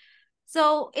 2007.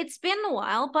 So it's been a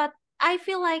while, but I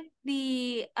feel like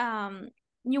the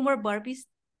newer Barbies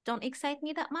don't excite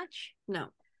me that much. No.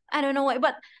 I don't know why,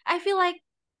 but I feel like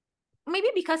maybe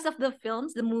because of the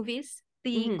films, the movies,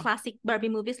 the Hmm. classic Barbie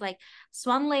movies like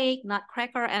Swan Lake,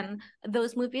 Nutcracker, and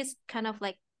those movies kind of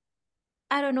like,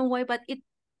 I don't know why, but it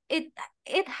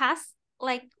it has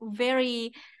like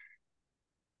very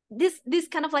this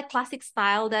kind of like classic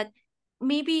style that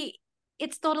maybe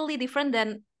it's totally different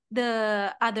than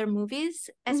the other movies,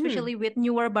 Hmm. especially with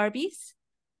newer Barbies.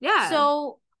 Yeah.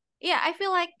 So yeah, I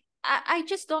feel like I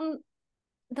just don't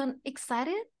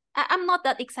excited. I'm not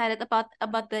that excited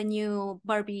about the new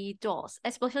Barbie dolls,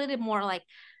 especially the more like,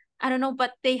 I don't know,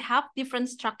 but they have different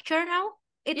structure now.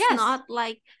 It's Yes. not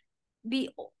like the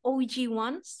OG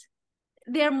ones.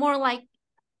 They're more like,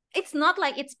 it's not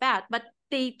like it's bad, but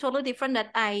they totally different.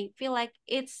 That I feel like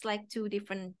it's like two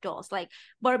different dolls. Like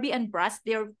Barbie and Bratz,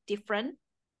 they're different,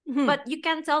 Hmm. but you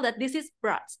can tell that this is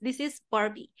Bratz, this is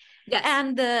Barbie, Yes.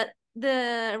 and the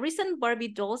recent Barbie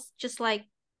dolls just like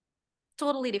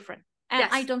totally different. And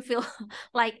I Yes. don't feel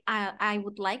like I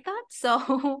would like that.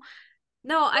 So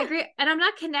No, I yeah. agree. And I'm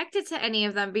not connected to any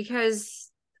of them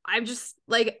because I'm just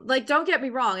like don't get me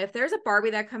wrong. If there's a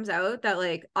Barbie that comes out that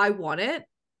like I want it,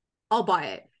 I'll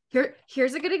buy it.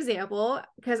 Here's a good example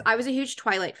because I was a huge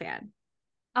Twilight fan.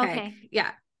 Okay. Okay.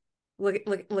 Yeah. Look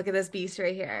at this beast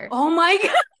right here. Oh my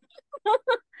god.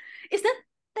 Is that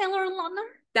Taylor Lautner?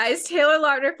 That is Taylor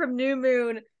Lautner from New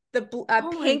Moon, the Oh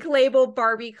pink my, label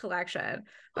Barbie collection.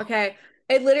 oh Okay.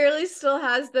 my. It literally still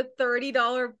has the $30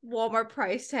 Walmart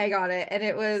price tag on it. And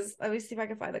it was, let me see if I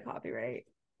can find the copyright.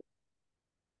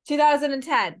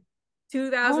 2010.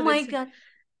 Oh my 2010. god.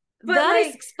 But That is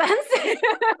like, expensive.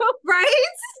 right?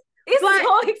 It's But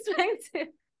so expensive.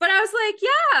 I was like,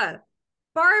 yeah,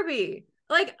 Barbie.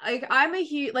 Like I'm a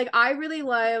huge like I really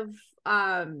love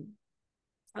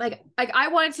like I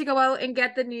wanted to go out and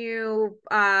get the new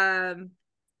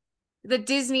the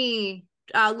Disney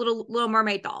Little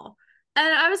Mermaid doll. And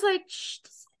I was like,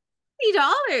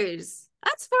 $40.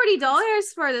 That's It's $40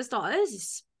 for this doll. That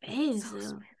is so expensive.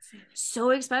 expensive. So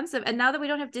expensive. And now that we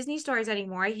don't have Disney stores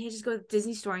anymore, I can just go to the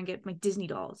Disney store and get my Disney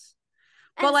dolls.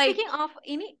 But And like, speaking of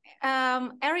ini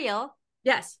Ariel,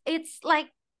 yes. it's like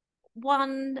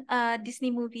one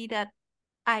Disney movie that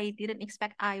I didn't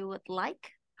expect I would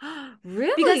like, because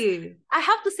Really? I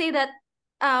have to say that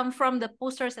from the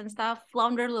posters and stuff,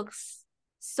 Flounder looks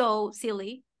so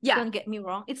silly. Yeah. Don't get me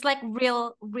wrong. It's like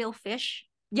real fish.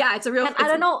 Yeah, it's a real And I it's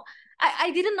don't know.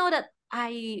 I didn't know that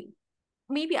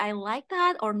maybe I like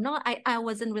that or not. I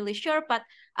wasn't really sure. But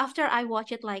after I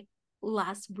watched it like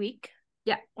last week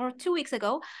yeah. or 2 weeks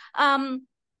ago, um,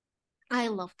 I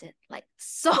loved it like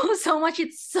so so much.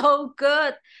 It's so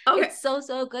good. Okay. It's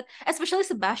so good. Especially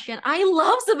Sebastian. I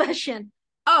love Sebastian.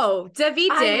 Oh, David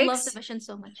I love Diggs Sebastian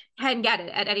so much. can get it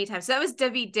at any time. So that was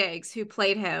David Diggs who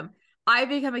played him. I've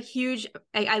become a huge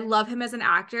I love him as an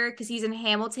actor because he's in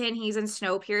Hamilton, he's in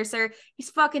Snowpiercer, he's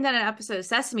fucking done an episode of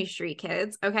Sesame Street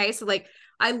Kids. Okay, so like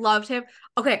I loved him.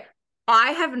 Okay,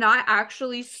 I have not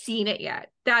actually seen it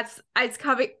yet. That's it's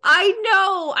coming. I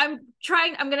know. I'm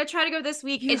gonna try to go this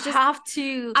week. You It's just have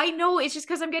to. I know it's just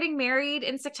because I'm getting married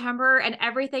in September and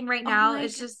everything right Oh now. my god.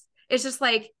 It's just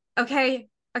like, okay,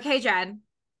 Jen.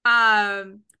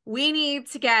 We need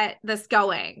to get this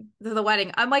going to the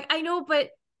wedding. I'm like, I know, but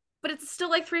it's still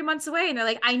like 3 months away. And they're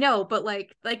like, I know, but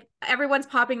like everyone's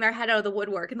popping their head out of the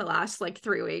woodwork in the last like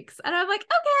 3 weeks. And I'm like,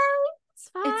 okay, it's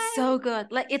It's fine. so good.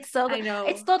 Like it's so I good.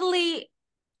 It's know. totally,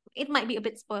 it might be a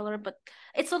bit spoiler, but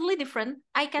it's totally different.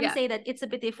 I can Yeah. say that it's a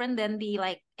bit different than the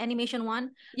like animation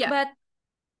one, Yeah. but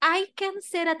I can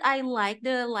say that I like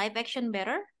the live action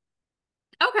better.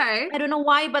 Okay. I don't know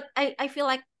why, but I feel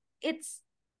like it's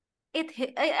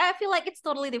I feel like it's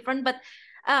totally different, but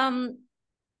um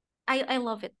I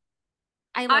love it.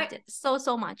 I I loved it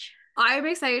so much. I'm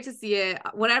excited to see it.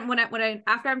 When I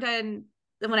after I'm done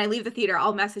when I leave the theater,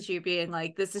 I'll message you being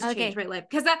like, this has changed Okay. my life.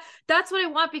 Because that's what I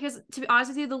want. Because to be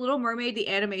honest with you, The Little Mermaid, the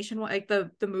animation one, like the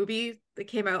movie that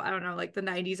came out, I don't know, like the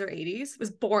 90s or 80s,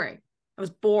 was boring. I was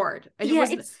bored. And it Yeah,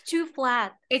 wasn't, it's too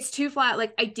flat. it's too flat.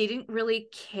 Like I didn't really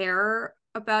care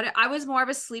about it. I was more of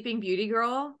a Sleeping Beauty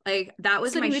girl. Like that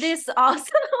was my Sleeping Beauty is awesome.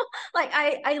 Like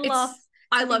I love it's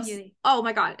I Sleeping love Beauty. oh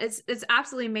my god, it's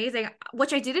absolutely amazing,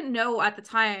 which I didn't know at the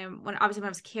time when obviously when I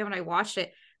was a kid when I watched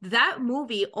it. That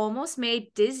movie almost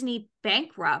made Disney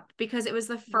bankrupt because it was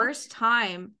the What? first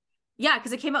time, yeah,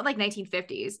 because it came out like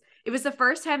 1950s. It was the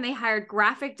first time they hired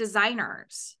graphic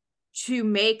designers to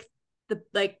make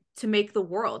to make the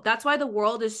world. That's why the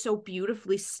world is so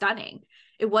beautifully stunning.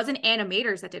 It wasn't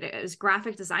animators that did it. It was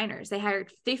graphic designers. They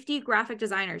hired 50 graphic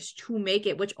designers to make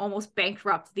it, which almost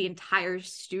bankrupted the entire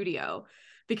studio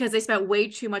because they spent way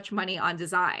too much money on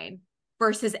design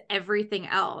versus everything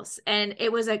else. And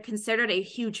it was considered a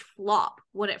huge flop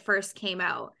when it first came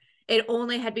out. It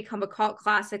only had become a cult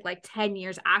classic like 10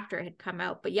 years after it had come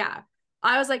out. But yeah,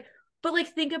 I was like, but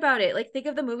like, think about it. Like, think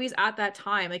of the movies at that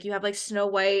time. Like, you have like Snow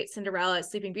White, Cinderella,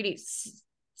 Sleeping Beauty.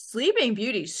 Sleeping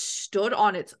Beauty stood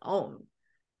on its own.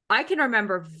 I can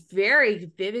remember very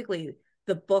vividly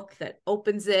the book that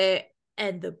opens it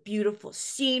and the beautiful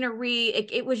scenery.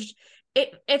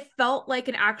 It felt like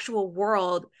an actual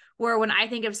world where when I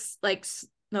think of like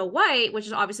Snow White, which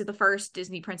is obviously the first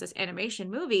Disney princess animation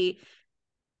movie,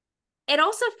 it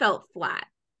also felt flat.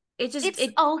 It just It's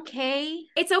okay.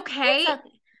 it's It's okay. okay.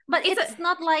 But It's it's a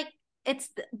not like it's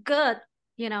good,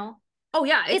 you know. oh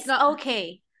yeah, it's It's not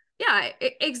okay. yeah,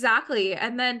 exactly.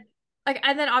 And then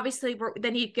obviously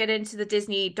then you get into the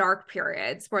Disney dark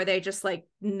periods where they just like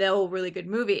no really good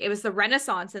movie. It was the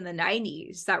Renaissance in the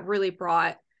 90s that really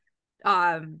brought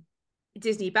um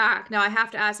Disney back. Now I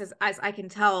have to ask, as I can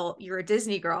tell you're a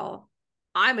Disney girl.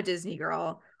 I'm a Disney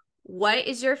girl. What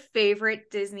is your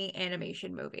favorite Disney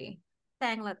animation movie?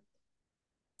 Tanglet.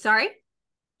 Sorry?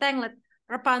 Tanglet.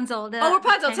 Rapunzel, Oh, the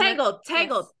Rapunzel, Tanglet. Tangled. Yes.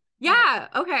 Tangled. Yeah.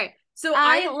 Okay. So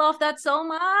I I love that so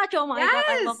much. Oh my God,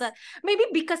 I love yes. that. Maybe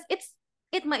because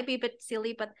it might be a bit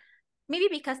silly, but maybe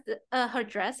because her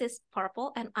dress is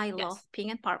purple and I love Yes.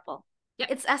 pink and purple.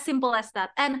 Yep. It's as simple as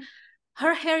that. And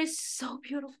her hair is so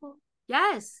beautiful,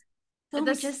 Yes. so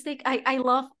This majestic. I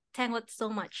love Tangled so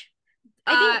much.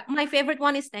 I think uh my favorite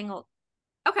one is Tangled.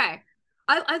 okay.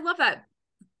 I love that.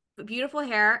 Beautiful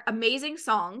hair, amazing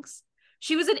songs.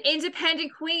 She was an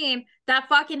independent queen that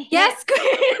Yes,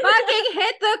 Queen. fucking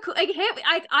hit the like hit.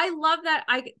 I love that.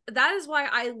 That is why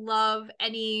I love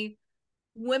any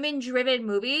women driven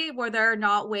movie where they're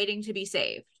not waiting to be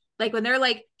saved. Like when they're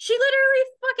like, she literally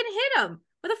fucking hit him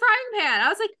with a frying pan. I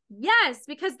was like, yes,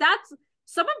 because that's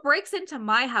someone breaks into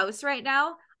my house right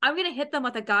now. I'm gonna hit them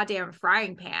with a goddamn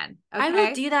frying pan. I will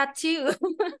Okay. do that too.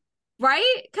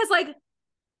 Right? Because like,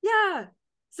 yeah.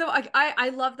 So I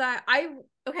love that.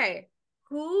 Okay.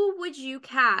 Who would you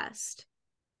cast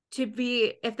to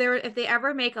be if they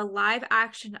ever make a live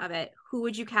action of it? Who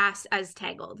would you cast as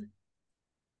Tangled?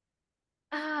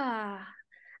 Ah,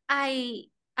 I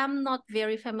am not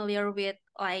very familiar with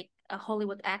like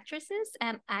Hollywood actresses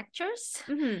and actors,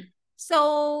 Mm-hmm.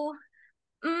 so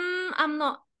I'm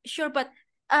not sure. But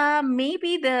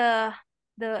maybe the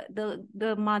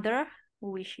mother,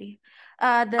 who is she?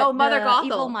 Oh, Mother The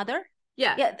evil Gothel. mother.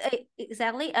 Yeah. Yeah,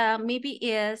 exactly. Maybe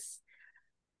is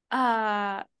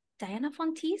uh Diana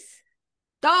Fontes.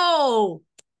 Oh,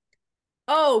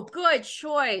 oh, good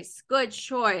choice. Good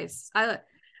choice.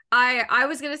 I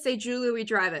was gonna say Julie Louis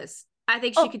Dreyfus. I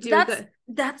think she Oh, could do a good.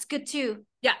 that's good too.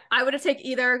 Yeah, I would have taken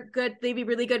either good, maybe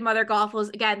really good Mother Gothels.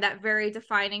 Again, that very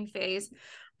defining phase.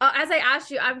 As I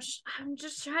asked you, I'm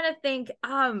just trying to think.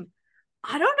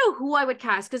 I don't know who I would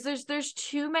cast because there's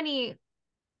too many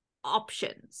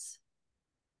options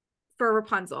for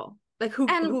Rapunzel. Like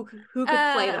And who could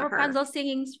play her? Rapunzel's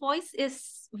singing voice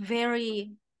is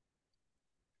very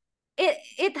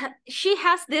it she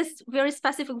has this very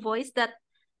specific voice that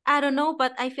I don't know,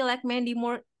 but I feel like Mandy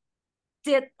Moore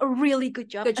did a really good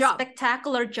job, Good a job.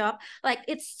 spectacular job. Like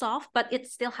it's soft, but it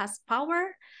still has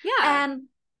power, Yeah. and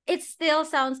it still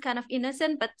sounds kind of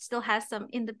innocent, but still has some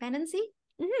independency.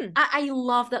 Mm-hmm. I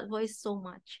love that voice so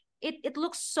much. It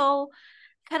looks so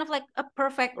kind of like a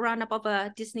perfect roundup of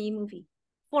a Disney movie.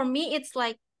 For me, it's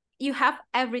like you have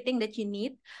everything that you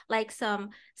need, like some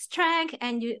strength,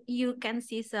 and you can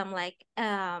see some like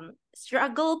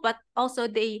struggle, but also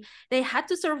they had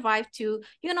to survive to,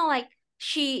 you know, like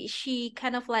she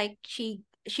kind of like she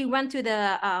went to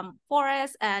the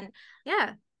forest and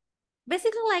Yeah.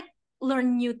 basically like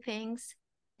learn new things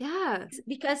Yeah.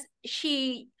 because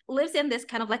she lives in this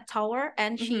kind of like tower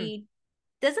and Mm-hmm. she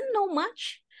doesn't know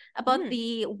much about Mm-hmm.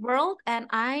 the world, and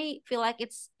I feel like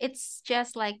it's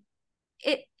just like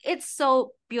it's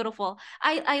so beautiful.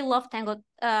 I love Tangled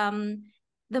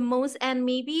the most, and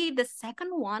maybe the second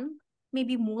one,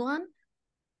 maybe Mulan.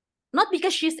 not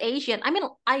because she's Asian. I mean,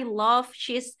 I love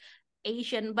she's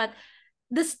Asian, but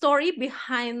the story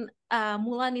behind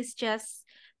Mulan is just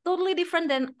totally different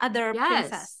than other princess.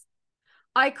 Yes.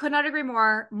 I could not agree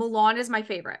more. Mulan is my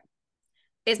favorite.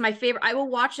 Is my favorite. I will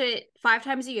watch it 5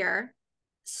 times a year,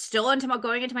 still into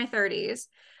going into my 30s.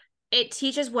 It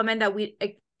teaches women that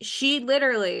she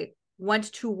literally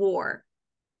went to war,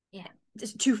 yeah,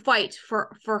 to fight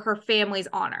for her family's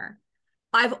honor.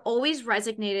 I've always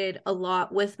resonated a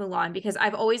lot with Mulan because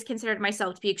I've always considered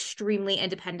myself to be extremely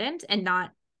independent and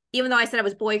not, even though I said I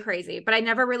was boy crazy, but I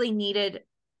never really needed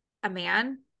a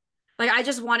man. Like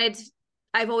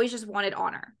I've always just wanted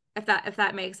honor, if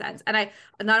that makes sense. And I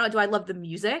not only do I love the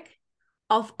music,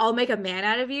 I'll make a man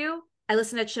out of you. I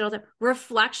listen to shit all the time.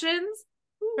 Reflections,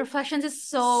 Reflections is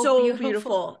so so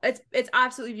beautiful. beautiful. It's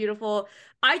absolutely beautiful.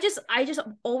 I just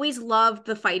always loved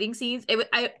the fighting scenes.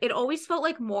 It always felt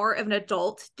like more of an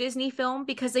adult Disney film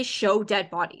because they show dead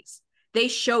bodies. They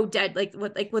show dead like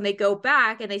when they go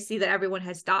back and they see that everyone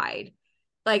has died.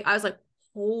 Like I was like,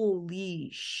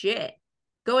 holy shit.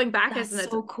 Going back as That's an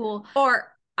so adult, cool.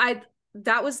 or I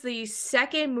that was the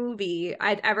second movie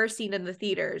I'd ever seen in the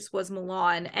theaters was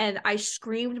Mulan, and I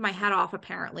screamed my head off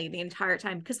apparently the entire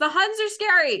time because the Huns are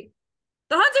scary.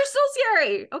 The Huns are still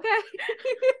scary. Okay.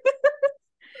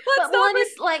 But Let's not Mulan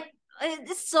is like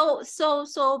it's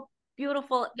so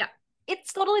beautiful. Yeah.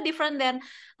 It's totally different than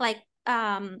like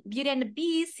Beauty and the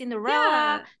Beast,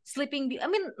 Cinderella, Yeah. Sleeping Beauty. I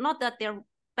mean, not that they're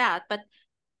bad, but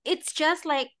it's just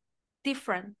like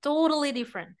different, totally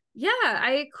different. Yeah,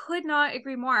 I could not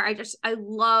agree more. I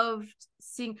loved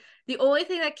seeing. The only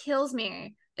thing that kills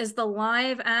me is the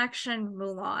live action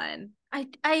Mulan.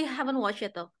 I haven't watched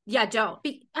it though. Yeah, don't.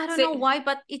 I don't know Say, why,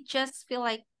 but it just feel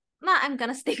like nah, I'm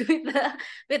gonna stick with the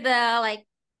like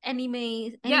yeah.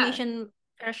 animation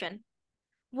version.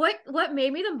 What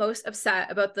made me the most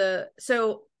upset about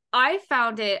so I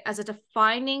found it as a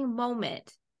defining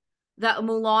moment that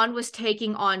Mulan was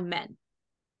taking on men.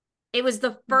 It was the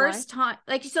What? first time,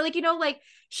 like, so, like, like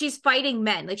she's fighting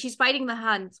men, like she's fighting the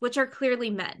Huns, which are clearly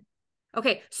men.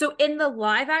 Okay, so in the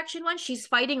live action one, she's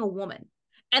fighting a woman.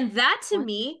 And that to What?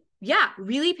 me, yeah,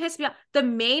 really pissed me off. The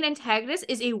main antagonist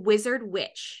is a wizard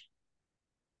witch.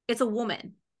 It's a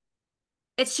woman.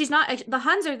 She's not, the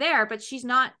Huns are there, but she's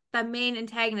not, the main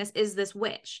antagonist is this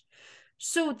witch.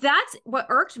 So that's what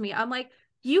irked me. I'm like,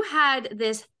 you had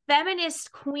this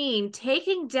feminist queen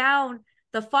taking down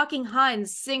the fucking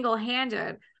Huns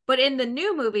single-handed, but in the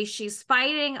new movie, she's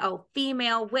fighting a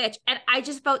female witch. And I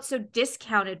just felt so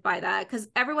discounted by that because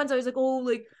everyone's always like, oh,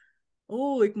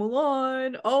 like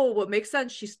Milan. Oh, what makes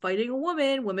sense? She's fighting a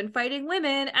woman, women fighting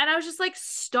women. And I was just like,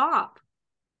 stop.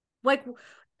 Like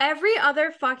every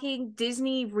other fucking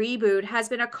Disney reboot has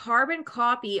been a carbon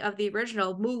copy of the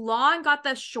original. Mulan got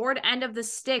the short end of the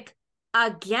stick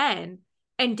again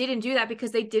and didn't do that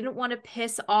because they didn't want to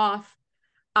piss off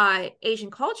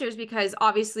Asian cultures because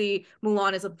obviously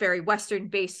Mulan is a very Western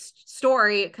based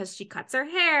story because she cuts her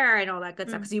hair and all that good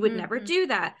stuff because you would never Mm-hmm. do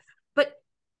that. But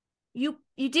you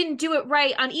didn't do it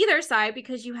right on either side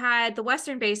because you had the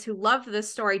Western base who loved this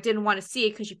story, didn't want to see it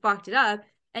because you fucked it up.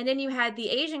 And then you had the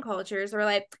Asian cultures who are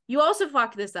like, you also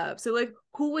fucked this up. So like,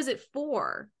 who was it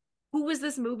for? Who was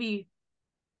this movie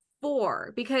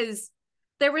for? Because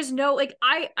there was no like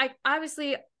I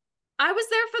obviously I was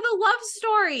there for the love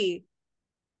story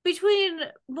between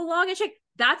Mulan and Chick.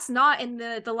 That's not in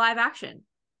the live action.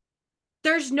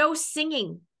 There's no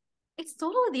singing. It's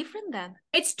totally different then.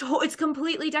 It's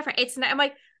completely different. It's not. I'm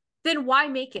like, then why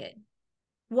make it?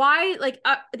 Why like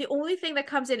the only thing that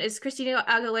comes in is Christina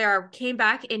Aguilera came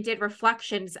back and did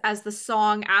Reflections as the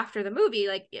song after the movie,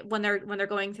 like when they're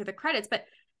going through the credits. But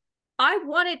I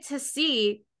wanted to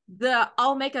see the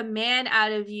 "I'll make a man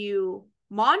out of you"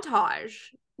 montage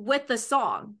with the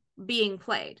song being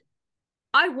played.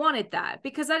 I wanted that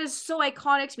because that is so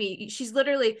iconic to me. She's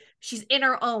in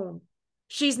her own.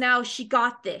 She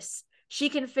got this. She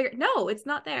can figure. No, it's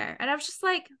not there. And I was just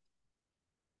like,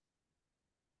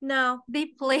 no, They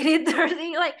played it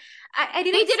dirty. Like I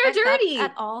they didn't did her expect that at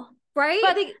dirty, all. right?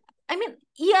 But I mean,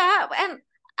 yeah, and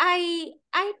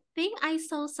I think I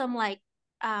saw some like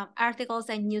articles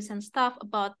and news and stuff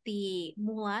about the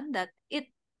Mulan that it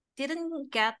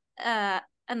didn't get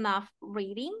enough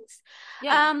ratings.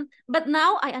 Yeah, But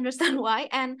now I understand why,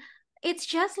 and it's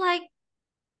just like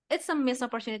it's a missed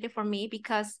opportunity for me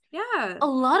because yeah, a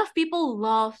lot of people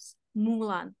love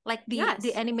Mulan, like the yes,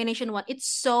 animation one. It's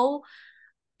so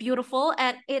beautiful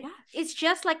and yes. it's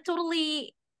just like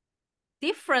totally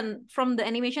different from the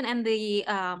animation and the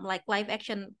like live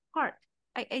action part.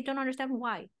 I don't understand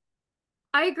why.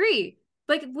 I agree.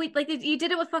 Like you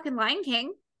did it with fucking Lion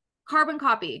King, carbon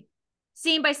copy.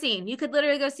 scene by scene. You could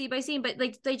literally go scene by scene, but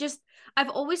like I've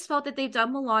always felt that they've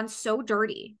done Mulan so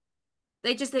dirty.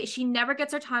 She never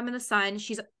gets her time in the sun.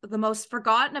 She's the most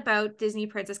forgotten about Disney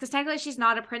princess because technically she's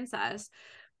not a princess,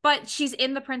 but she's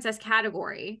in the princess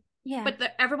category. Yeah.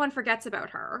 But everyone forgets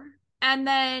about her. And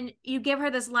then you give her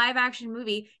this live action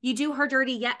movie. You do her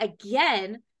dirty yet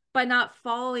again by not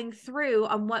following through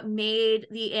on what made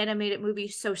the animated movie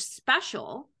so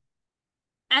special.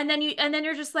 And then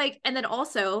you're just like, and then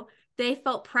also they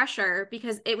felt pressure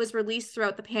because it was released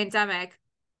throughout the pandemic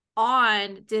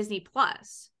on Disney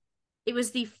Plus. It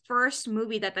was the first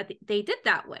movie that they did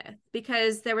that with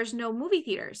because there was no movie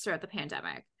theaters throughout the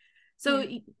pandemic. So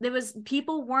there was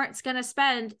people weren't going to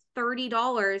spend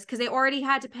 $30 because they already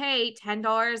had to pay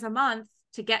 $10 a month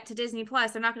to get to Disney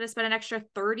Plus. They're not going to spend an extra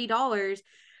 $30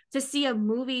 to see a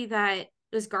movie that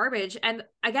was garbage. And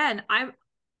again, I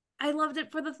loved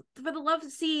it for the love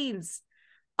scenes.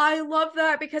 I love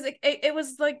that because it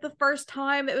was like the first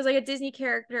time it was like a Disney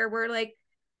character where like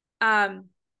the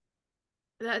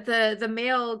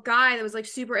male guy that was like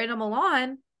super into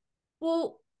Mulan,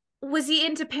 well, was he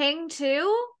into Ping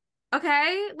too?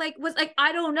 Okay, like was like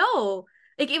I don't know.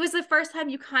 Like it was the first time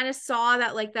you kind of saw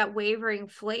that like that wavering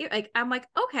flavor. Like I'm like,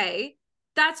 okay,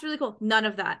 that's really cool. None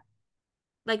of that.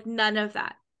 Like none of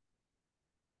that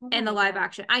in the live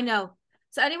action. I know.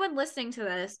 So anyone listening to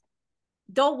this,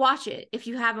 don't watch it if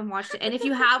you haven't watched it. And if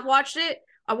you have watched it,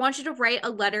 I want you to write a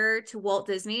letter to Walt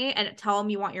Disney and tell him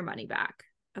you want your money back.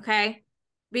 Okay?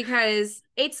 Because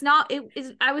it's not it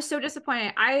is I was so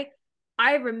disappointed.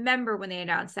 I remember when they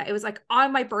announced that. It was like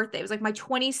on my birthday. It was like my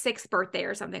 26th birthday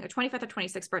or something, or 25th or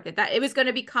 26th birthday, that it was going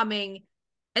to be coming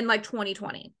in like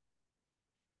 2020.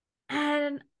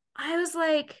 And I was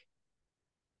like,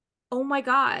 oh my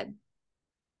God.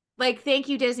 Like, thank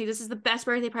you, Disney. This is the best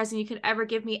birthday present you could ever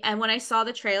give me. And when I saw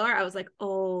the trailer, I was like,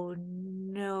 oh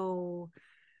no.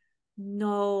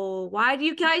 No. Why do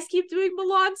you guys keep doing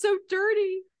Mulan so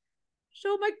dirty?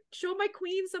 Show my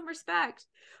queen some respect.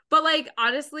 But like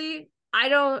honestly, I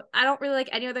don't really like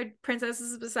any other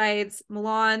princesses besides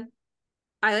Mulan.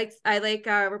 I like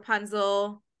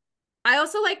Rapunzel. I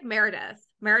also like Meredith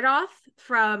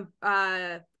from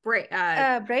Brave.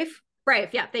 Brave. Brave.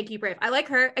 Yeah, thank you, Brave. I like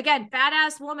her. Again,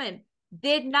 badass woman.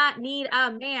 Did not need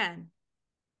a man.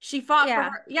 She fought for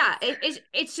her. Yeah,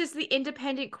 it's just the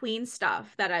independent queen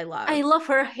stuff that I love. I love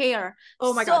her hair.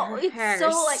 Oh my God, her hair so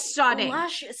is like stunning.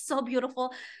 lush, it's so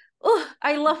beautiful. Oh,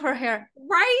 I love her hair.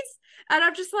 Right? And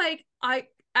I'm just like,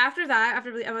 after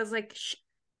I was like,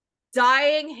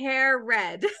 dyeing hair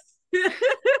red. And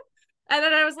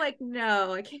then I was like,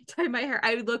 no, I can't dye my hair.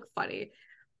 I look funny.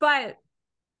 But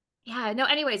yeah, no,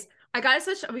 anyways, we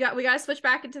gotta switch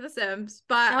back into the Sims.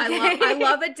 But Okay. I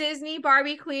love a Disney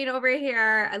Barbie queen over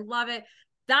here. I love it.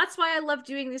 That's why I love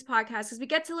doing these podcasts, because we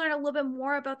get to learn a little bit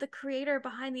more about the creator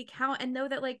behind the account and know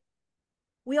that like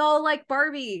we all like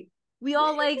Barbie. We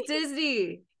all like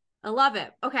Disney. I love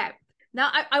it. Okay. Now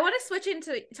I want to switch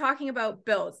into talking about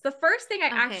builds. The first thing I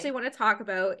actually want to talk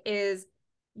about is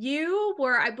you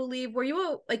were, I believe,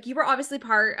 you were obviously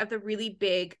part of the really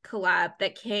big collab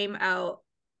that came out.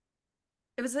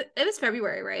 It was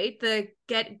February, right? The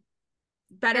Get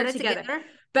Better Together.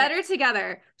 Better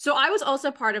Together. So I was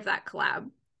also part of that collab.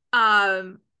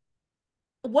 What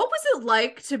was it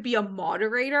like to be a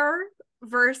moderator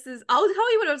versus, I'll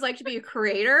tell you what it was like to be a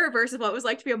creator versus what it was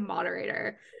like to be a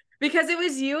moderator, because it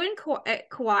was you and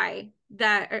Kawhi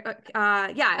that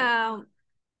why do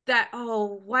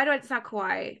I, it's not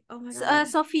Kawhi, oh my God,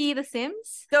 Sophie the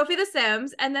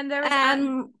Sims, and then there was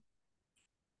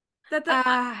the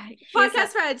podcast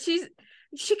friend, she's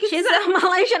a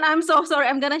Malaysian. I'm so sorry,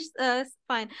 I'm gonna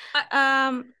fine.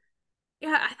 Yeah,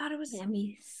 I thought it was, let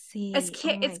me see, it's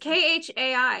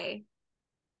KHAI.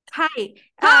 Hi.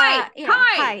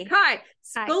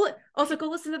 Go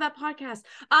listen to that podcast.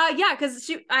 Yeah,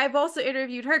 because I've also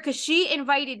interviewed her because she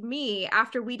invited me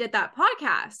after we did that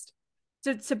podcast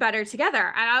to Better Together,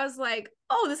 and I was like,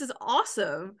 oh, this is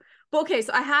awesome. But okay,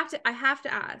 so I have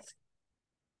to ask,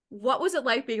 what was it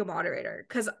like being a moderator?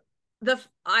 Because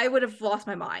I would have lost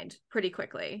my mind pretty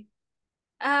quickly.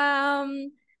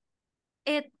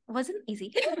 It wasn't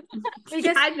easy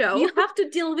because I know you have to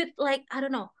deal with like, I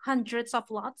don't know, hundreds of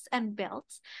lots and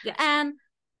belts, yes, and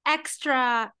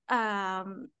extra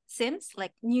sims,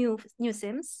 like new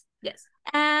sims. Yes.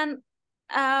 And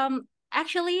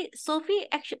actually Sophie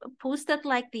actually posted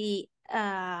like the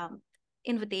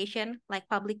invitation like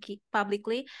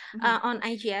publicly on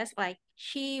IGS, like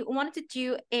she wanted to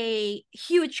do a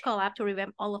huge collab to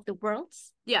revamp all of the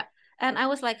worlds. Yeah. And I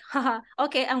was like, haha,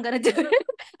 okay, I'm gonna do it.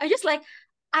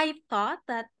 I thought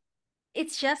that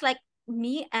it's just like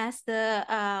me as the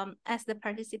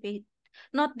participate,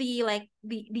 not the like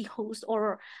the host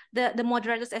or the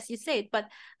moderators as you said, but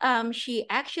she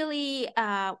actually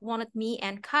wanted me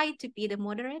and Kai to be the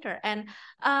moderator. And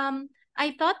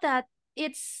I thought that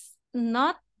it's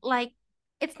not like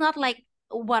it's not like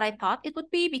what I thought it would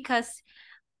be, because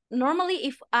normally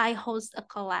if I host a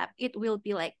collab, it will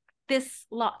be like this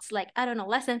lots, like I don't know,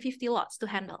 less than 50 lots to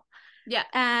handle. Yeah.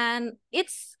 And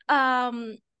it's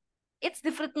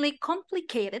definitely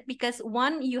complicated, because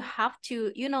one, you have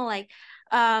to, you know, like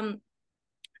um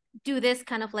do this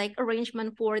kind of like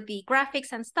arrangement for the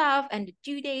graphics and stuff, and the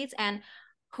due dates, and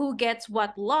who gets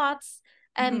what lots,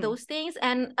 and those things.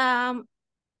 And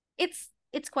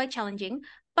it's quite challenging.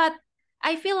 But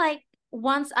I feel like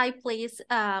once I place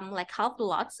like half the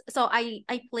lots, so I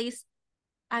place,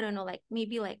 I don't know, like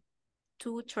maybe like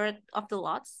 2/3 of the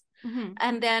lots.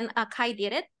 And then Kai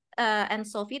did it, and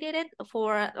Sophie did it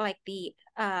for like the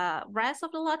rest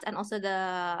of the lots, and also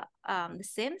the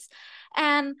Sims.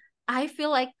 And I feel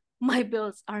like my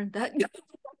builds aren't that good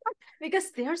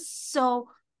because they're so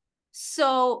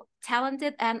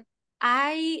talented, and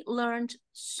I learned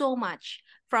so much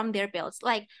from their builds.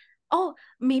 Like, oh,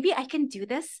 maybe I can do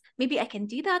this, maybe I can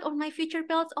do that on my future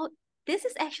builds. Oh, this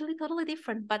is actually totally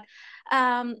different. But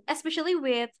especially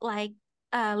with like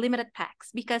limited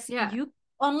packs, because Yeah. you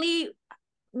only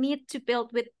need to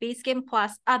build with base game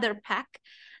plus other pack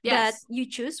that Yes. you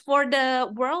choose for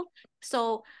the world.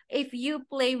 So if you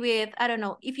play with, I don't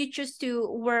know, if you choose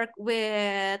to work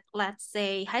with, let's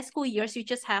say, high school years, you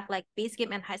just have like base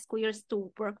game and high school years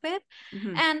to work with.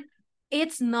 And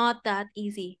it's not that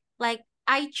easy. Like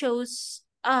I chose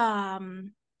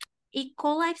eco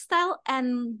lifestyle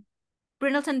and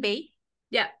Brindleton Bay.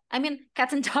 Yeah. I mean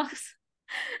cats and dogs.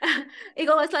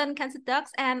 Eco lifestyle and cats and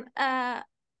dogs. And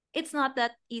it's not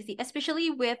that easy, especially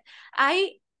with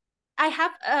I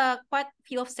have quite a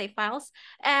few of save files,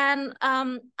 and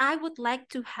I would like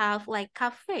to have like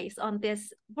cafes on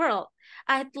this world.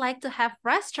 I'd like to have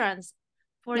restaurants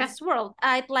for Yeah. this world.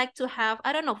 I'd like to have,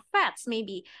 I don't know, fats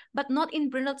maybe, but not in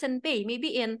Brindleton Bay, maybe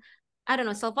in, I don't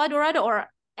know, Salvadorado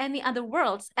or any other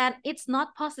worlds. And it's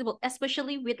not possible,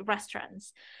 especially with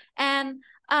restaurants. And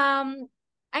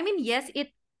I mean, yes,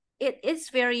 it is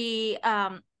very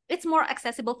it's more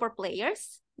accessible for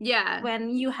players Yeah.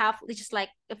 when you have just like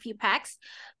a few packs,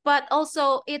 but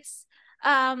also it's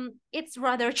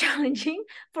rather challenging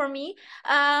for me,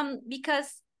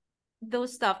 because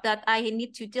those stuff that I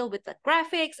need to deal with, the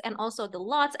graphics and also the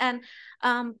lots. And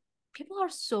people are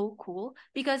so cool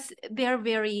because they're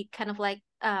very kind of like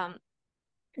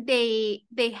they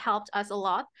helped us a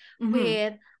lot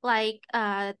with like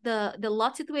the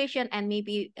lot situation, and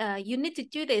maybe you need to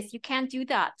do this, you can't do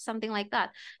that, something like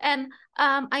that. And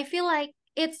I feel like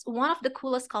it's one of the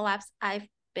coolest collabs I've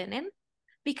been in,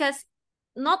 because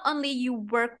not only you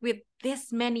work with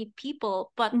this many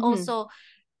people, but also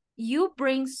you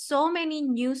bring so many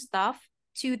new stuff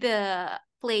to the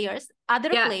players, other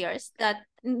Yeah. players that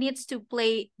needs to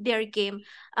play their game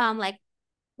like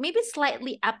maybe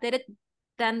slightly updated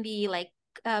than the like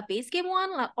base game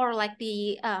one, or like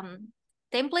the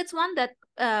templates one that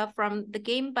from the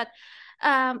game. But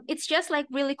it's just like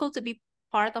really cool to be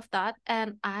part of that,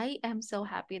 and I am so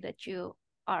happy that you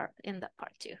are in that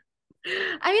part too.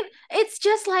 I mean, it's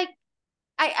just like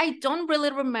I don't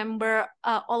really remember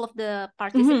all of the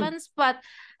participants, but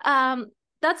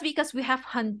that's because we have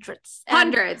hundreds. And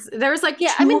Hundreds. There was like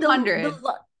yeah, I mean $200.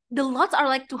 the lots are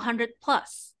like 200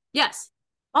 plus, Yes.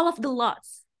 all of the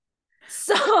lots.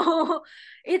 So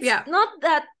it's Yeah. not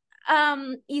that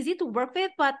easy to work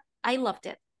with, but I loved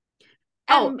it.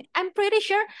 Oh. And I'm pretty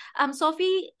sure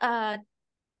Sophie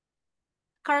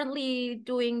currently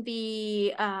doing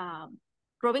the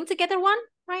growing together one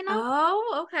right now.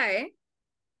 Oh, okay.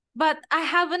 But I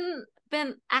haven't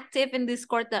been active in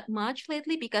Discord that much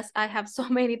lately because I have so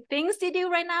many things to do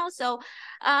right now. So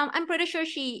I'm pretty sure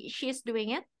she's doing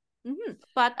it.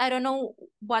 But I don't know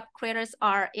what creators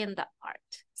are in that part.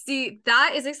 See,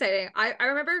 that is exciting. I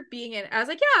remember being in. I was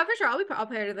like, yeah, for sure.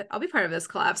 I'll be part of this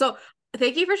collab. So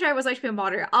thank you for sharing what's like to be a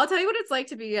moderator. I'll tell you what it's like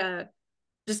to be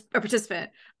just a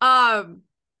participant.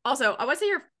 Also, I want to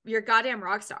say you're goddamn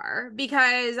rock star,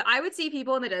 because I would see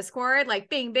people in the Discord like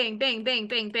bing, bing, bing, bing,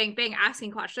 bing, bing, bing,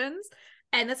 asking questions,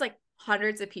 and that's like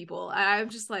hundreds of people, and I'm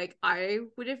just like, I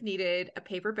would have needed a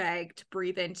paper bag to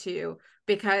breathe into,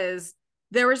 because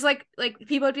there was like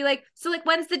people would be like, so like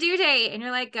when's the due date, and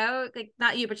you're like, go, like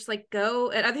not you, but just like go,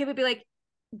 and other people would be like,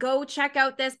 go check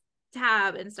out this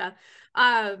tab and stuff.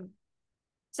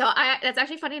 So that's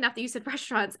actually funny enough that you said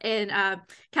restaurants and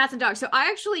cats and dogs. So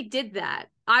I actually did that.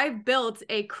 I built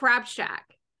a crab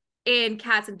shack in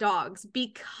cats and dogs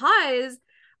because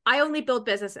I only build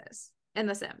businesses in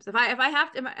The Sims. If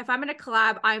I'm in a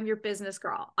collab, I'm your business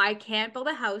girl. I can't build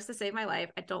a house to save my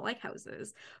life. I don't like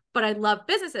houses, but I love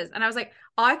businesses. And I was like,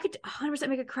 oh, I could 100%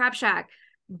 make a crab shack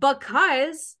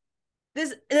because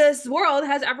this world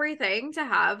has everything to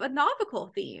have a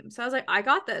nautical theme. So I was like, I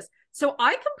got this. So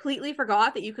I completely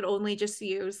forgot that you could only just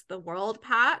use the world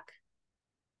pack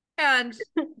and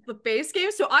the base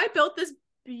game. So I built this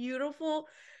beautiful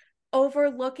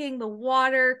overlooking the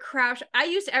water crash. I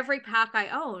used every pack I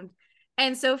owned.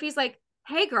 And Sophie's like,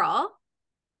 hey girl,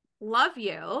 love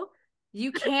you.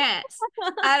 You can't.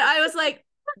 And I was like,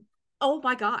 oh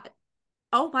my God.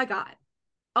 Oh my God.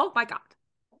 Oh my God.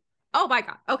 Oh my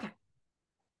God. Okay.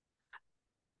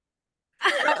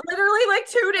 Literally like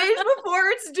 2 days before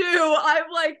it's due,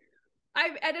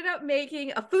 I've ended up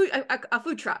making a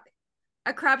food truck,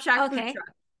 a crab shack food truck.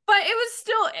 But it was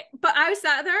still, but I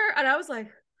sat there and I was like,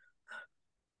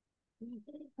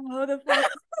 how the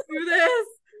fuck do this?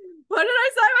 What did I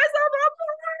sign myself up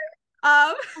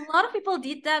for? A lot of people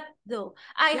did that though.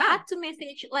 I had to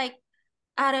message like,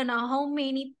 I don't know how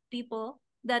many people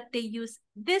that they use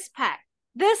this pack,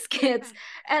 this kits,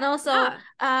 and also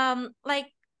like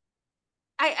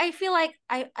I feel like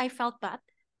I felt bad.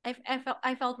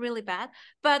 I felt really bad,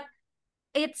 but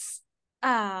it's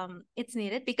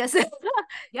needed because it's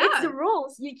the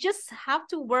rules. You just have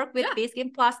to work with base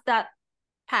game plus that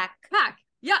pack.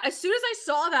 Yeah, as soon as I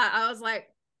saw that, I was like,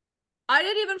 I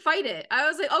didn't even fight it. I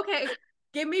was like, okay,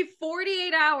 give me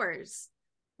 48 hours.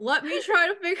 Let me try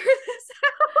to figure this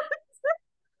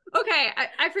out. Okay,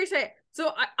 I appreciate it.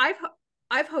 So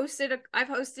I've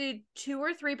hosted 2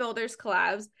 or 3 builders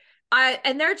collabs.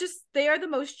 And they are the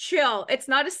most chill. It's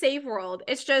not a save world.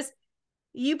 It's just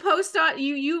you post on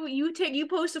you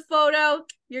post a photo,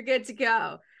 you're good to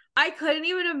go. I couldn't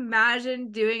even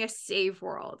imagine doing a save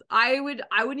world. I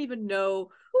wouldn't even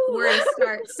know where to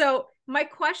start. So my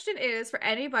question is for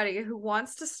anybody who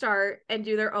wants to start and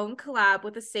do their own collab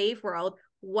with a save world,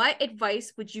 what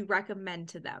advice would you recommend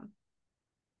to them?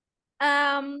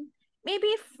 Maybe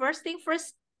first thing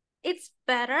first, it's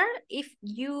better if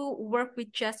you work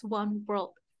with just one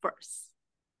world first.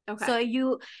 Okay. So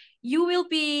you will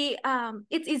be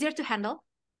it's easier to handle.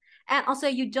 And also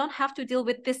you don't have to deal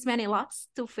with this many lots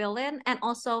to fill in. And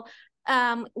also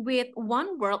with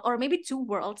one world or maybe 2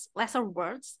 worlds, lesser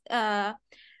worlds,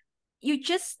 you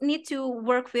just need to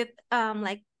work with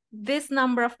like this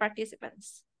number of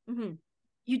participants.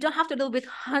 You don't have to deal with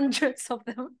hundreds of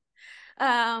them.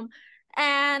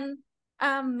 And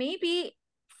maybe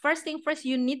first thing first,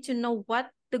 you need to know what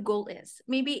the goal is.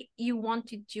 Maybe you want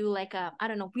to do like I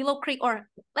don't know, Willow Creek, or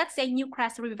let's say New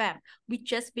Crest revamp with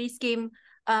just base game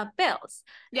builds.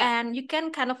 And you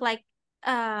can kind of like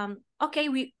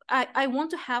okay, I want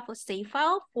to have a save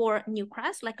file for New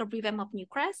Crest, like a revamp of New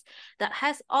Crest that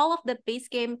has all of the base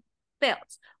game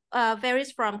builds.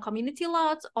 Varies from community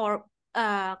lots or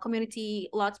community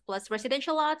lots plus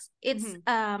residential lots. It's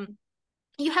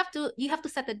you have to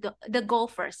set the goal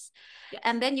first.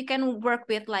 And then you can work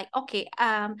with like, okay,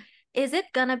 is it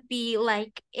gonna be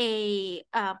like a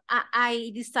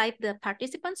I decide the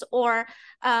participants, or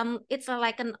it's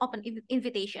like an open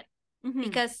invitation?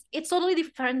 Because it's totally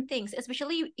different things,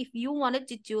 especially if you wanted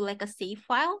to do like a save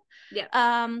file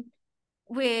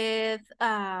with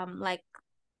like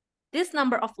this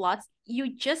number of lots.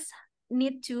 You just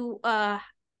need to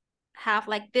have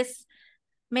like this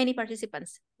many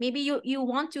participants. Maybe you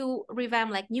want to revamp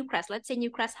like New Crest. Let's say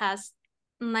New Crest has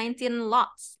 19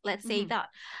 lots. Let's say that.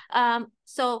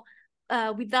 So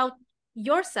without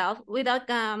yourself,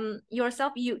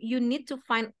 you need to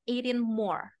find 18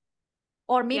 more,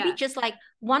 or maybe just like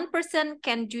one person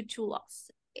can do 2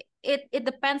 lots. It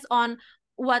depends on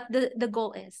what the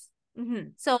goal is.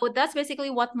 So that's basically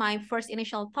what my first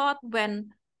initial thought when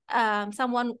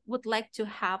someone would like to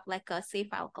have like a save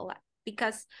file collab,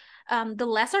 because the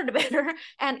lesser the better,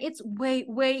 and it's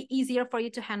way easier for you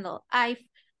to handle. I've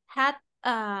had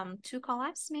 2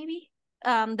 collabs maybe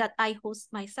that I host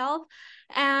myself,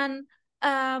 and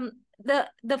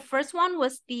the first one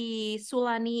was the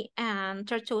Sulani and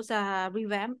Tortosa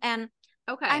revamp, and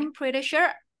I'm pretty sure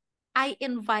I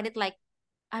invited like,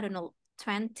 I don't know,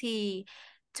 20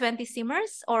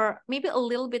 simmers, or maybe a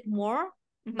little bit more,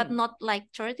 but not like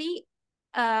 30.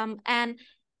 And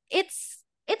it's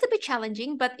a bit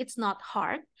challenging, but it's not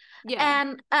hard.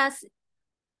 And as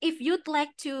if you'd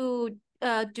like to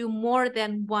do more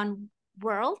than one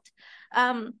world,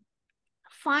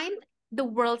 find the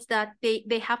worlds that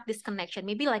they have this connection.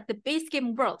 Maybe like the base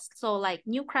game worlds, so like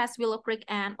New Crest, Willow Creek,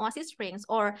 and Oasis Springs,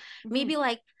 or maybe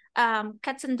like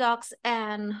cats and dogs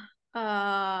and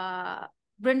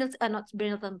Not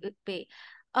Brindleton Bay,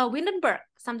 Windenburg,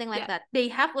 something like that. They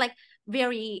have like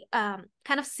very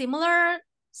kind of similar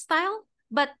style,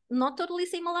 but not totally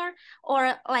similar.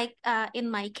 Or like in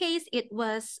my case, it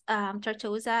was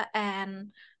Tortosa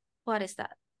and what is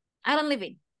that? Island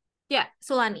Living. Yeah.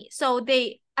 Sulani. So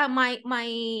they my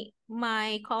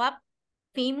collab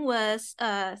theme was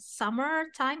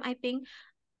summertime, I think.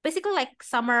 Basically like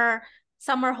summer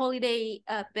holiday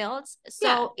builds.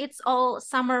 So it's all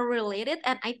summer related,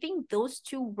 and I think those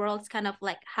two worlds kind of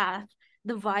like have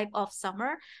the vibe of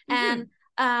summer. And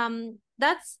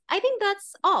that's, I think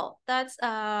that's all. That's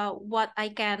what I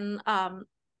can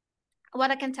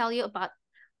tell you about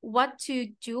what to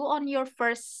do on your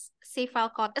first save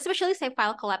file collab, especially save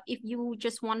file collab. If you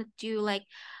just want to do like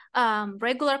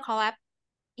regular collab,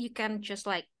 you can just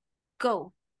like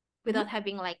go without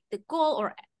having like the goal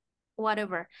or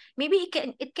whatever. Maybe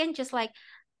it can just like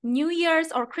New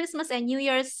Year's or Christmas and New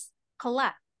Year's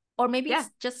collab, or maybe it's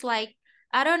just like,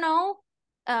 I don't know,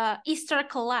 Easter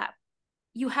collab.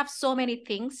 You have so many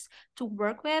things to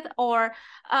work with, or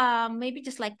maybe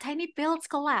just like tiny builds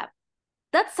collab.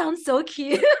 That sounds so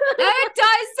cute. It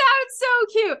does sound so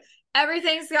cute.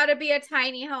 Everything's got to be a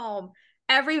tiny home.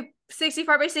 Every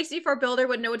 64 by 64 builder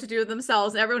would know what to do with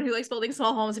themselves. And everyone who likes building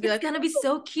small homes would be it's like, gonna be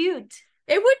so cute.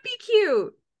 It would be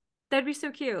cute. That'd be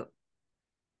so cute.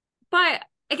 But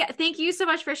again, thank you so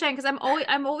much for sharing, because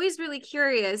I'm always really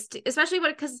curious, especially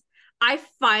because I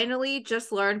finally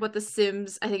just learned what the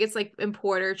Sims, I think it's like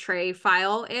importer tray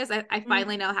file is. I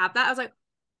finally now have that. I was like,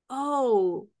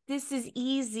 oh, this is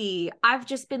easy. I've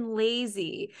just been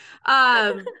lazy.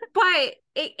 But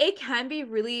it can be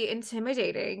really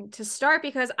intimidating to start,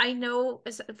 because I know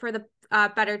for the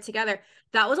Better Together,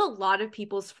 that was a lot of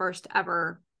people's first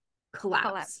ever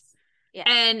collabs. Yeah.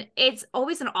 And it's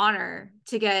always an honor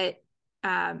to get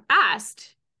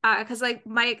asked, because like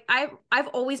I've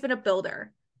always been a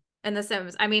builder in The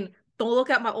Sims. I mean, don't look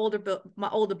at my older builds.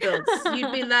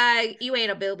 You'd be like, you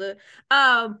ain't a builder.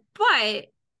 But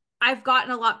I've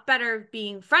gotten a lot better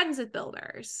being friends with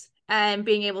builders and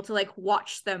being able to like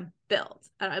watch them build.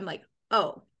 And I'm like,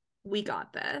 oh, we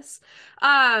got this.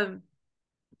 But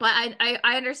I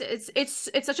understand it's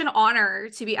such an honor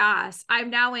to be asked. I'm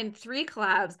now in 3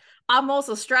 collabs. I'm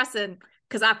also stressing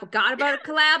because I forgot about a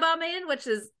collab I'm in, which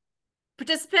is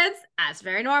participants. That's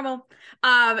very normal.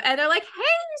 And they're like,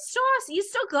 hey, Sauce, you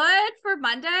still good for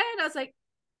Monday? And I was like,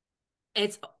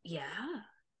 it's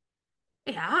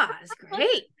it's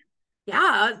great.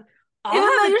 Yeah. Even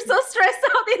though you're so stressed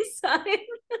out inside.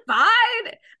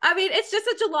 Fine. I mean, it's just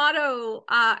a gelato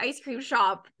ice cream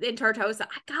shop in Tortosa.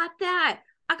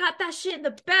 I got that shit in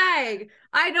the bag.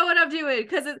 I know what I'm doing,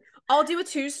 because I'll do a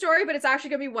 2-story, but it's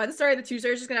actually gonna be 1 story. The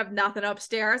 2-story is just gonna have nothing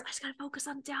upstairs. I just gotta focus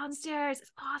on downstairs.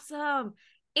 It's awesome.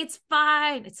 It's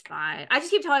fine. It's fine. I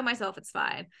just keep telling myself it's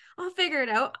fine. I'll figure it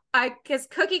out. Because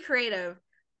Cookie Creative,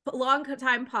 long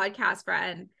time podcast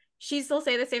friend, she still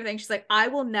say the same thing. She's like, I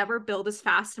will never build as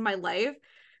fast in my life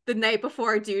the night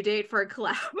before a due date for a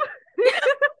collab.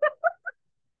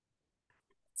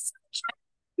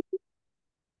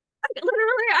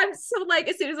 Literally, I'm so like,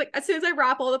 as soon as I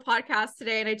wrap all the podcasts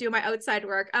today and I do my outside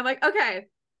work, I'm like, okay,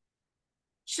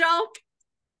 shelf,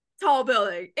 tall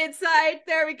building, inside,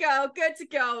 there we go, good to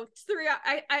go. 3.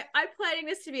 I'm planning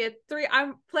this to be a 3.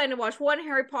 I'm planning to watch 1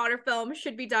 Harry Potter film.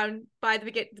 Should be done by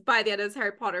the end of this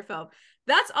Harry Potter film.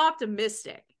 That's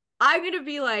optimistic. I'm gonna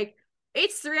be like,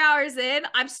 it's 3 hours in,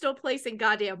 I'm still placing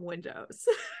goddamn windows.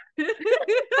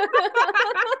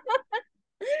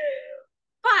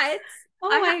 But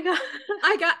God.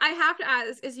 I have to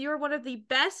ask, is you're one of the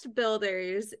best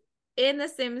builders in the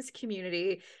Sims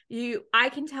community. I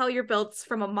can tell your builds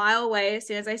from a mile away as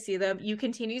soon as I see them. You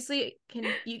continuously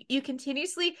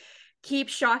keep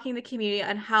shocking the community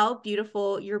on how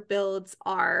beautiful your builds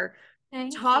are.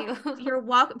 Thank you. You're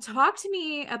welcome. Talk to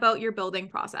me about your building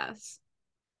process.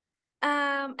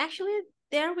 Actually,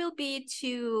 there will be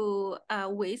 2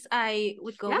 ways I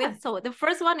would go with. So the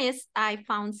first one is I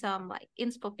found some like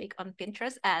inspo pic on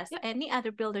Pinterest, as any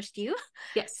other builders do.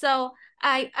 Yes. So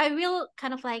I will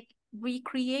kind of like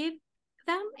recreate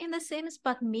them in The Sims,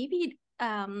 but maybe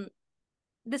the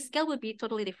scale would be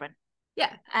totally different.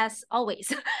 Yeah. As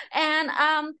always. And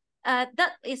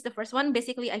that is the first one.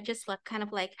 Basically, I just like kind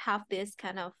of like have this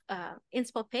kind of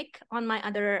inspo pic on my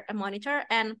other monitor,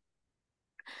 and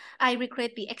I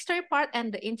recreate the exterior part,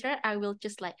 and the interior I will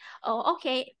just like, oh,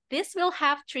 okay, this will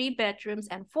have 3 bedrooms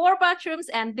and 4 bathrooms,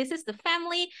 and this is the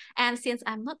family. And since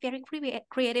I'm not very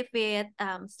creative with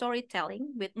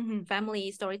storytelling, with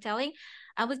family storytelling,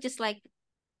 I was just like,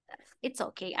 it's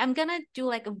okay. I'm gonna do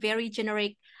like a very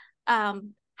generic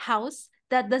house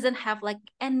that doesn't have like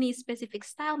any specific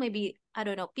style. Maybe, I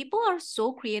don't know, people are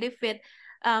so creative with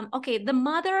okay, the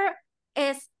mother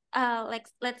is like,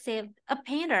 let's say, a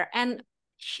painter, and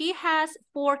she has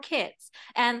 4 kids,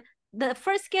 and the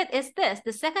first kid is this,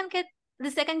 the second kid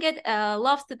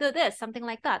loves to do this, something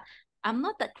like that. I'm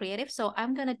not that creative, so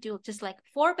I'm gonna do just like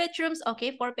 4 bedrooms.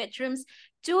 Okay, 4 bedrooms.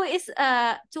 Two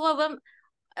of them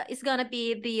is gonna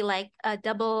be the like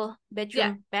double Yeah.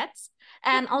 bedroom beds,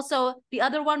 and also the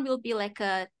other one will be like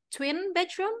a twin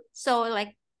bedroom, so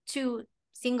like 2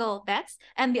 single beds,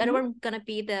 and the other Mhm. one gonna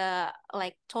be the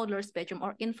like toddler's bedroom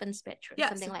or infant's bedroom, Yes,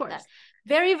 something of like that. course.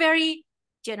 Very, very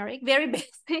generic, very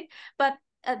basic, but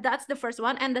that's the first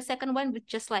one. And the second one with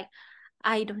just like,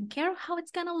 I don't care how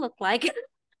it's gonna look like.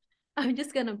 I'm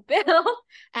just gonna build,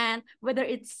 and whether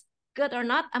it's good or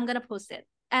not, I'm gonna post it.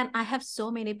 And I have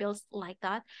so many builds like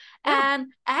that. Yeah.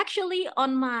 And actually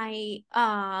on my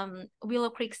Willow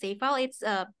Creek save file, it's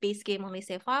a base game only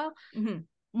save file. Mm-hmm.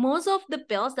 Most of the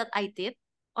builds that I did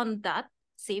on that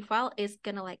save file is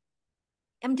gonna like,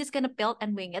 I'm just gonna build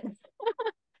and wing it.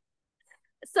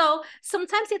 So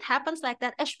sometimes it happens like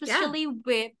that, Yeah. especially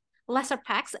with lesser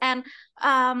packs. And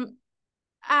um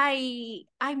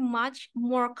I'm much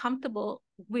more comfortable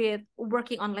with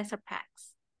working on lesser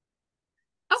packs.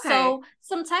 Okay. So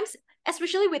sometimes,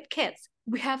 especially with kids,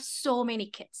 we have so many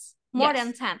kids, more than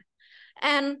Yes. 10.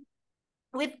 And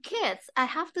with kids, I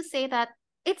have to say that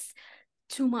it's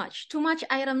too much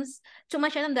items, too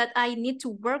much item that I need to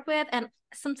work with. And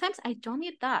sometimes I don't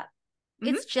need that.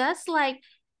 Mm-hmm. It's just like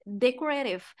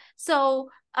decorative. So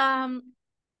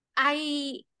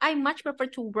I much prefer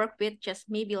to work with just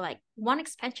maybe like one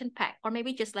expansion pack, or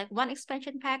maybe just like one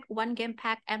expansion pack, one game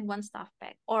pack, and one stuff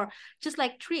pack, or just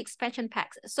like 3 expansion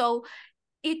packs. So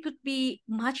it would be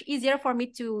much easier for me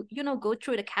to, go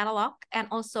through the catalog and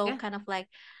also Yeah. kind of like,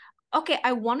 okay,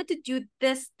 I wanted to do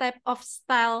this type of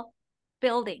style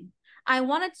building. I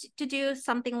wanted to do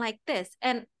something like this.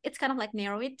 And it's kind of like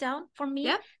narrow it down for me.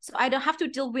 Yeah. So I don't have to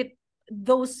deal with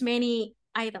those many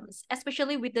items,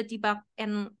 especially with the debug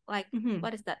and like, Mm-hmm.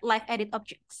 what is that? Live edit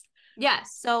objects.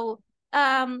 Yes. So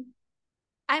I'm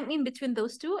in between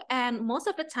those two. And most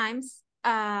of the times,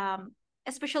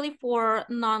 especially for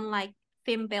non like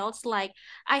theme builds, like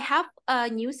I have a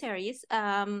new series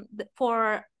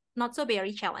for Not So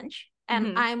Berry Challenge.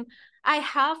 And Mm-hmm. I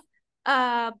have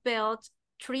built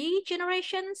 3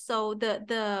 generations. So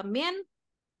the main,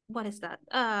 what is that?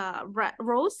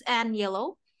 Rose and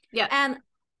yellow. Yeah. And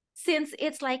since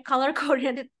it's like color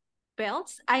coordinated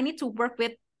belts, I need to work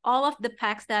with all of the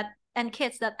packs that and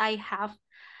kits that I have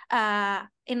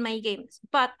in my games.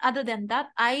 But other than that,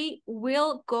 I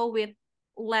will go with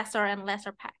lesser and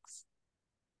lesser packs.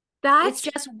 It's That's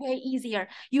just way easier.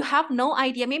 You have no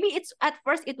idea. Maybe it's at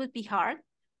first it would be hard.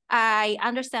 I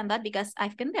understand that because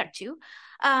I've been there too.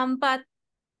 But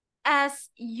as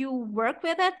you work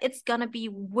with it, it's gonna be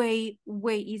way,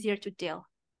 way easier to deal.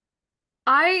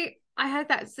 I had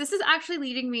that. This is actually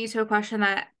leading me to a question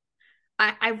that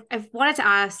I've wanted to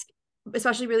ask,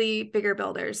 especially really bigger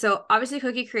builders. So obviously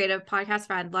Cookie Creative, podcast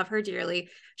friend, love her dearly.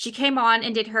 She came on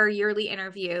and did her yearly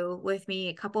interview with me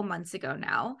a couple months ago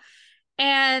now.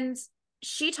 And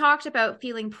she talked about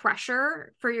feeling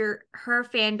pressure for her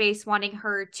fan base wanting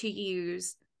her to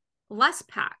use less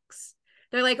packs.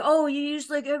 They're like, "Oh, you use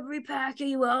like every pack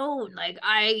you own." Like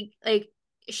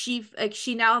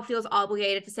she now feels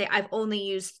obligated to say I've only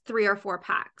used 3 or 4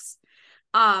 packs.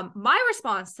 My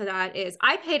response to that is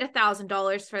I paid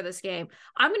 $1,000 for this game.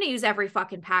 I'm going to use every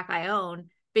fucking pack I own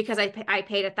because I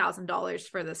paid $1,000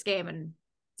 for this game and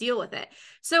deal with it.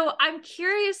 So I'm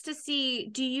curious to see,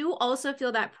 do you also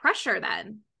feel that pressure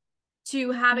then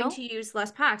to having to No, use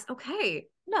less packs? Okay.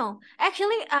 no.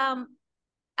 Actually,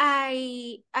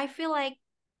 I feel like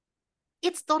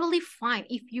it's totally fine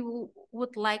if you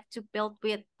would like to build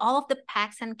with all of the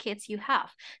packs and kits you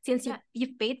have, since Yeah.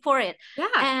 you've paid for it. Yeah.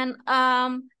 And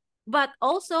but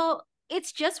also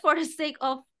it's just for the sake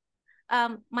of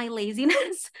my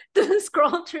laziness to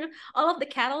scroll through all of the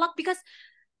catalog, because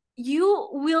you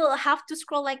will have to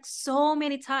scroll like so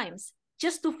many times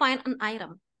just to find an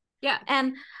item. Yeah.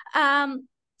 And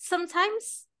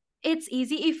sometimes it's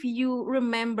easy if you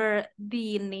remember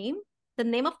the name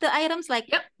of the items, like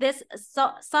Yep. this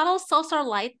subtle saucer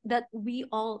light that we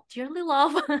all dearly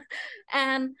love.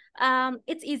 And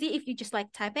it's easy if you just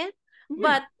like type it. Mm-hmm.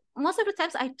 But most of the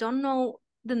times I don't know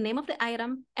the name of the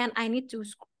item, and I need to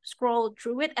scroll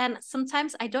through it. And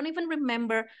sometimes I don't even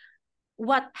remember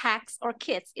what packs or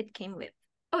kits it came with.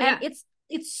 Oh And yeah.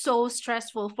 it's so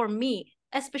stressful for me,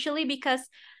 especially because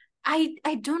I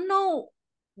don't know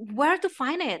where to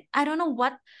find it. I don't know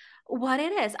what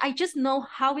it is. I just know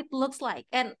how it looks like.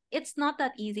 And it's not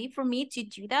that easy for me to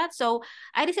do that. So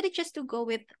I decided just to go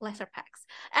with lesser packs.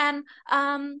 And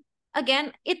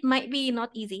again, it might be not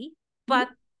easy, Mhm. but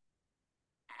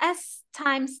as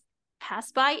times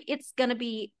pass by, it's gonna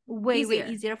be way Easier.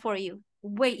 easier for you.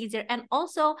 Way easier. And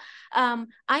also,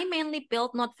 I mainly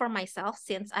build not for myself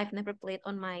since I've never played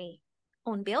on my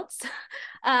own builds.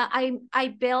 I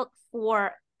built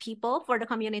for people, for the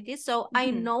community. So I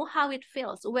Mhm. know how it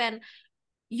feels when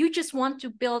you just want to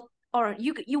build, or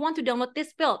you want to download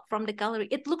this build from the gallery.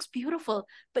 It looks beautiful,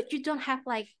 but you don't have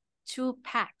like 2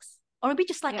 packs, or maybe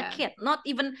just like a Yeah. kit, not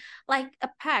even like a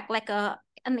pack, like an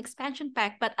expansion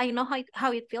pack. But I know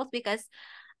how it feels because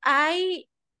I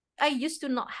I used to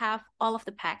not have all of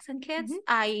the packs and kits.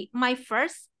 Mhm. My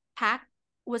first pack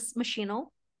was Machino.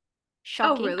 Oh,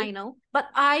 Shocking, I really? know, but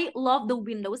I love the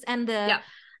windows and the Yeah.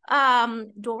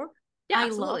 door. Yeah, I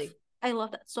love absolutely. I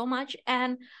love that so much.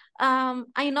 And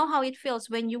I know how it feels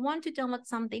when you want to download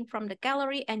something from the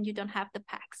gallery and you don't have the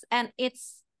packs, and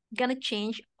it's gonna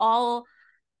change all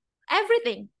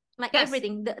everything, like Yes.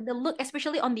 everything, the look,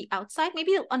 especially on the outside.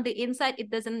 Maybe on the inside it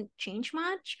doesn't change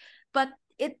much, but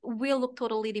it will look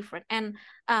totally different. And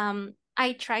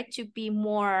I try to be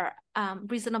more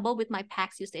reasonable with my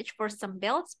packs usage for some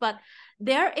builds, but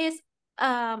there is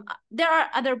there are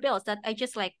other builds that I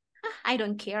just like, I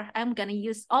don't care, I'm gonna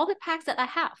use all the packs that I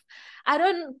have. I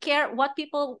don't care what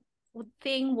people would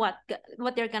think, what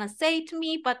they're gonna say to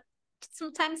me, but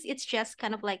sometimes it's just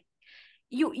kind of like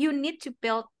you need to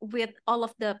build with all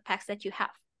of the packs that you have.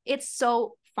 It's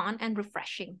so fun and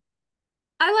refreshing.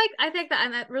 I think that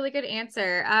and that really good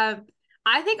answer.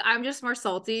 I think I'm just more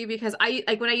salty because I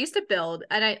like when I used to build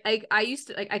and I used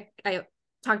to like I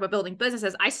talked about building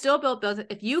businesses. I still build business.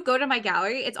 If you go to my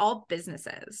gallery, it's all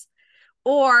businesses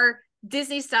or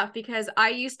Disney stuff because I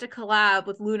used to collab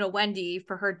with Luna Wendy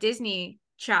for her Disney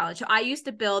challenge. So I used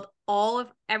to build all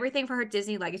of everything for her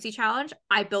Disney Legacy challenge.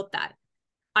 I built that.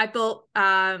 I built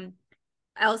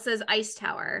Elsa's ice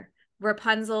tower,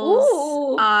 Rapunzel's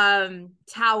Ooh,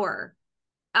 tower.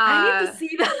 I need to Uh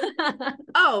see that.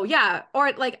 oh yeah.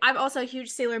 Or like I'm also a huge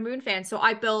Sailor Moon fan, so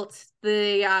I built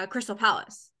the Crystal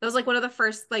Palace. That was like one of the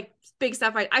first like big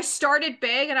stuff I started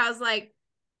big and I was like,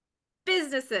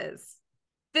 businesses.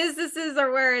 Businesses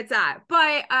are where it's at.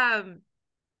 But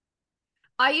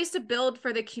I used to build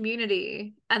for the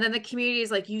community, and then the community is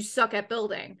like, you suck at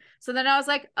building. So then I was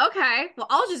like, okay, well,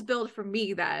 I'll just build for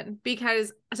me then.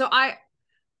 Because so I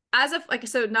as of like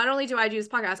so not only do I do this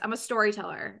podcast, I'm a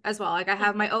storyteller as well. Like I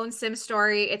have my Okay. own sim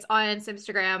story. It's on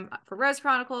Simstagram for Rose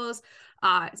Chronicles.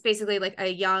 It's basically like a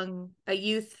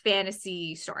youth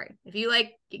fantasy story. If you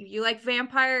like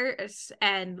vampires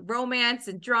and romance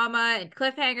and drama and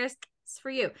cliffhangers, it's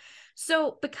for you.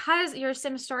 So because you're a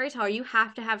sim storyteller, you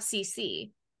have to have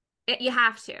CC. You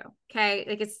have to, okay?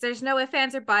 Like it's there's no ifs,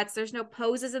 ands, or buts. There's no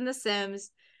poses in the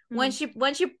Sims. Mm.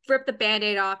 Once you rip the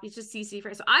band-aid off, it's just CC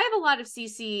first. So I have a lot of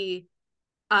CC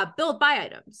build buy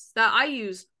items that I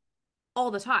use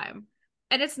all the time.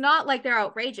 And it's not like they're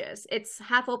outrageous. It's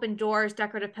half open doors,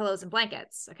 decorative pillows, and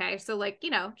blankets. Okay. So, like, you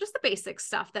know, just the basic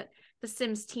stuff that the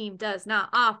Sims team does not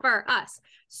offer us.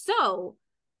 So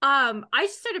I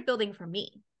started building for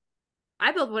me.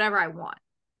 I build whatever I want.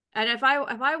 And if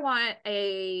I want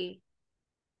a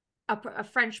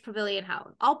French pavilion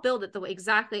house, I'll build it the way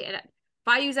exactly. And if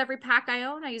I use every pack I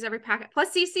own, I use every pack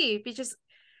plus CC. Because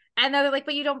and they're like,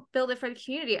 but you don't build it for the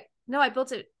community. No, I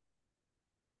built it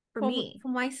for me, For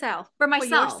myself, for for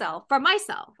myself, yourself. for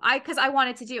myself. Because I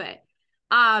wanted to do it.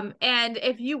 And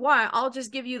if you want, I'll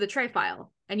just give you the tray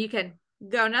file and you can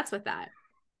go nuts with that.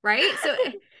 Right. So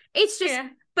it's just, Yeah.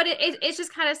 but it's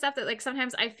just kind of stuff that like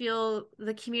sometimes I feel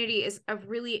the community is a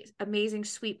really amazing,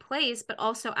 sweet place, but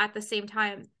also at the same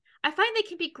time, I find they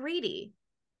can be greedy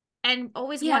and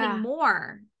always wanting Yeah.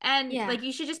 more. And Yeah. like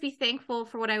you should just be thankful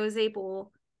for what I was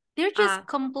able They're uh just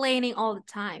complaining all the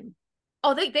time.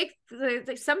 oh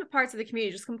some parts of the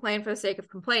community just complain for the sake of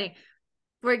complaining.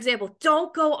 For example,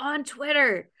 don't go on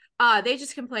Twitter. They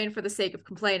just complain for the sake of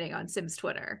complaining on Sims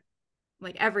Twitter.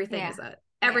 Like Yeah. Yeah.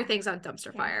 everything's on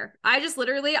dumpster Yeah. fire. I just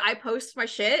literally I post my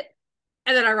shit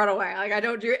and then I run away. Like I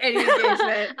don't do any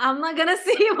engagement. I'm not gonna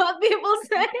see what people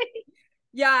say.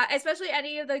 Yeah, especially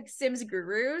any of the Sims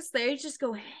gurus, they just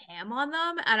go ham on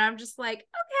them, and I'm just like,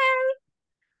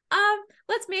 okay,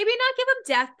 let's maybe not give them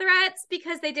death threats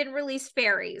because they didn't release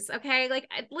fairies. Okay, like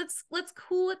let's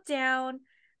cool it down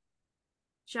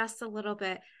just a little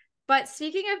bit. But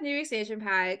speaking of new expansion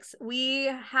packs, we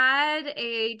had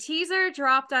a teaser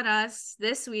dropped on us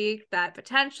this week that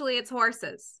potentially it's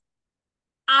horses.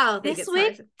 I don't think This it's week,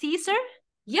 horses. teaser?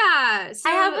 Yeah. I So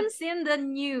haven't seen the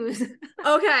news.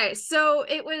 okay, so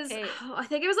it was Okay. I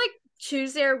think it was like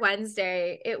Tuesday or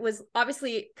Wednesday. It was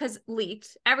obviously because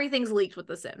leaked. Everything's leaked with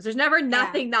The Sims. There's never Yeah.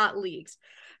 nothing not leaked.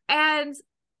 And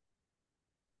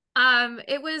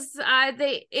it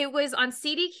was on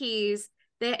CD Keys.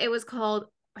 It was called,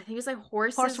 I think it was like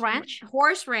Horse Ranch.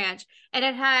 Horse Ranch, and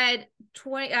it had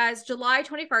 20 as July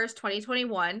 21st,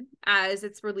 2021 as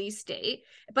its release date,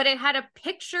 but it had a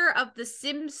picture of the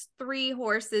Sims 3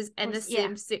 horses and the Horse, yeah.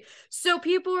 Sims 2. So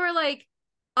people were like,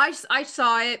 I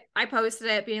saw it, I posted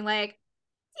it being like,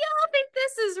 y'all think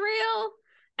this is real?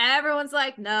 Everyone's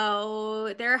like,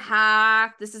 no, they're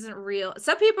hacked. This isn't real.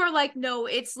 Some people are like, no,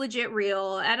 it's legit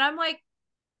real. And I'm like,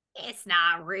 it's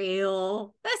not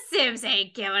real. The Sims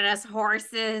ain't giving us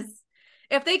horses.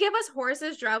 If they give us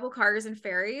horses, drivable cars, and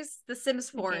ferries, the Sims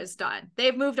 4 Okay. is done.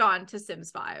 They've moved on to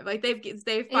Sims 5. Like they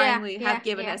Yeah, finally yeah, have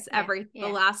given yeah, us yeah, the yeah.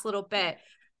 last little bit.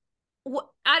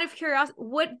 Out of curiosity,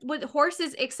 what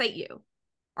horses excite you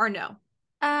or no?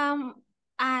 Um,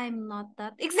 I'm not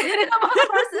that excited about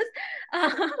horses.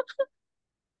 Uh,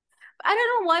 I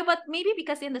don't know why, but maybe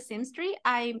because in the Sims 3,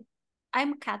 I'm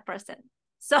a cat person.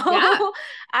 So Yeah.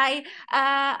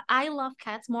 I love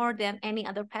cats more than any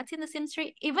other pets in the Sims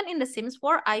 3. Even in the Sims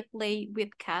 4, I play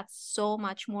with cats so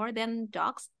much more than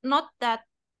dogs. Not that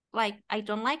like I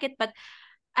don't like it, but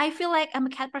I feel like I'm a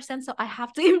cat person, so I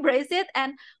have to embrace it.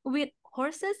 And with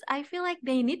horses, I feel like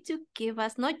they need to give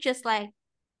us not just like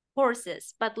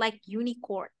horses, but like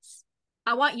unicorns.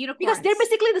 I want Because they're unicorns.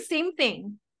 basically the same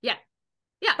thing. Yeah.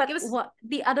 Yeah. But Give us what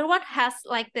the other one has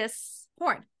like this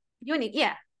horn. unique,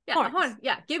 yeah, Yeah, a horn. horns.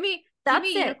 Yeah. Give me That's a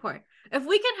it. unicorn. If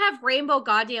we can have rainbow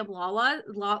goddamn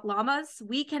llamas,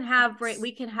 we can have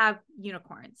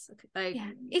unicorns. Like, Yeah,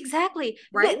 exactly.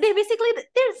 right? They basically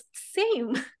they're the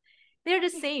same. They're the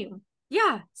same.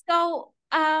 Yeah. So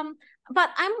but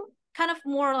I'm kind of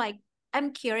more like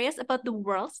I'm curious about the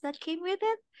worlds that came with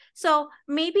it. So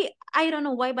maybe I don't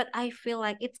know why, but I feel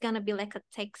like it's gonna be like a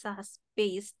Texas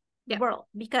based Yeah. world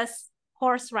because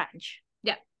horse ranch.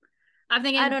 Yeah. I'm I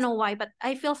thinking don't know why, but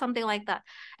I feel something like that.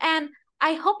 And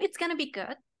I hope it's gonna be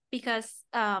good because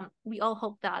we all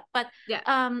hope that. But yeah.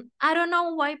 I don't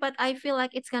know why, but I feel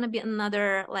like it's gonna be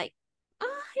another like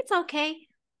it's okay.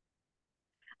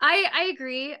 I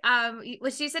agree.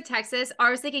 When she said Texas,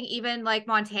 I was thinking even like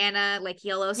Montana, like Yeah.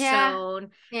 Yellowstone,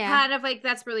 Yeah. kind of like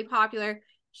that's really popular.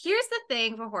 Here's the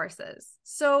thing for horses.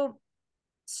 So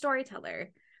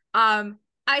storyteller.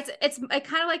 It's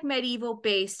kind of like medieval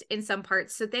based in some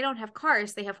parts. So they don't have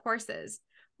cars, they have horses.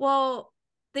 Well,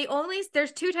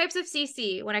 there's two types of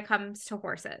CC when it comes to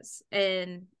horses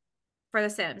in for the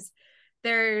Sims.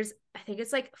 There's I think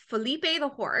it's like Felipe the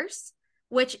horse,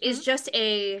 which is Hmm? just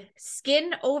a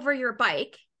skin over your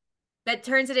bike that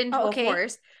turns it into Oh, a okay.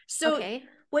 horse. So Okay.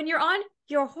 when you're on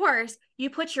your horse, you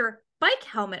put your bike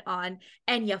helmet on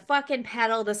and you fucking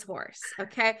pedal this horse.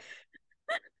 Okay.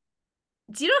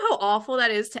 Do you know how awful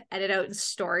that is to edit out in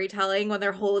storytelling when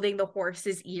they're holding the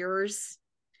horse's ears?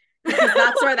 Because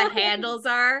that's where the handles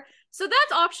are. So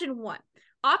that's option one.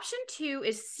 Option two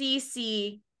is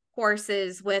CC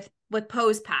horses with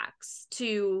pose packs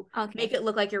to make Okay. it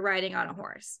look like you're riding on a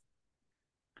horse.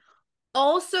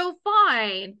 Also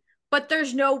fine, but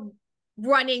there's no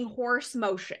running horse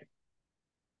motion.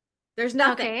 There's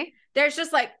nothing. Okay. There's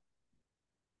just like,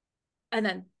 and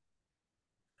then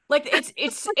like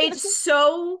it's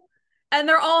so, and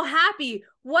they're all happy.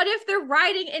 What if they're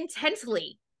riding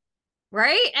intently,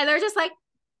 right? And they're just like,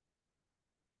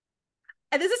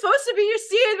 and this is supposed to be your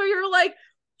scene where you're like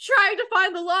trying to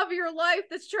find the love of your life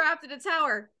that's trapped in a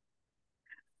tower,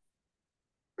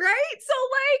 right? So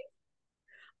like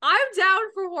I'm down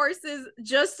for horses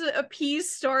just to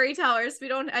appease storytellers. We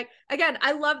don't again,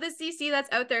 I love the CC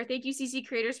that's out there. Thank you, CC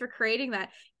creators, for creating that.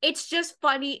 It's just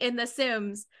funny in The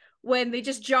Sims when they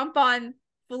just jump on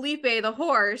Felipe the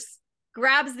horse,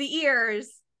 grabs the ears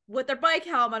with their bike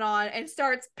helmet on, and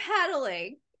starts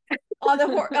pedaling on the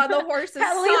horse's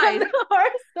Paddling side. on the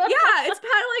horse. Yeah, it's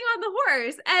pedaling on the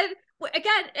horse. And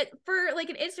again, for like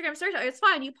an Instagram storyteller, it's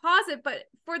fine. You pause it, but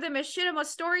for the machinima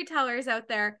storytellers out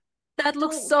there, That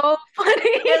looks don't. so funny.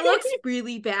 It looks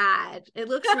really bad. It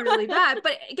looks really bad.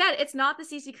 But again, it's not the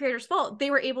CC creators' fault. They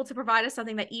were able to provide us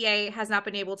something that EA has not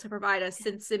been able to provide us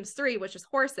since Sims 3, which is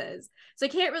horses. So I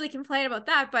can't really complain about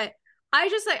that. But I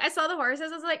just like I saw the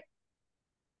horses. I was like,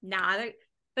 nah, they're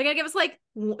gonna give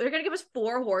us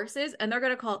four horses, and they're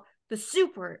gonna call the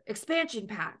super expansion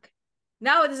pack.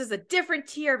 Now this is a different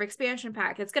tier of expansion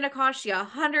pack. It's gonna cost you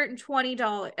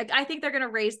 $120. I think they're gonna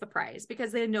raise the price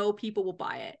because they know people will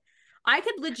buy it. I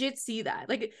could legit see that.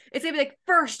 Like it's gonna be like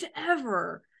first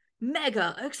ever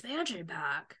mega expansion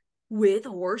pack. with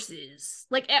horses.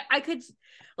 Like I could,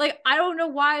 like I don't know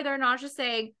why they're not just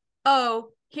saying, oh,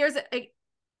 here's a,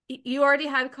 you already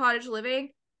have cottage living,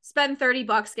 spend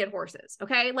 $30, get horses.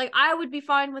 Okay, like I would be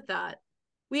fine with that.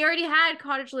 We already had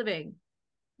cottage living.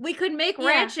 We could make Yeah.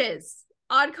 ranches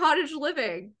on cottage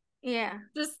living. Yeah.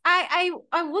 Just I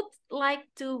would like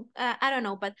to I don't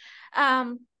know, but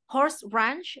horse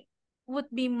ranch would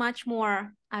be much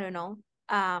more, I don't know.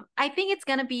 I think it's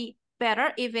gonna be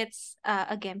better if it's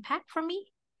a game pack for me.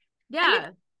 I mean, yeah,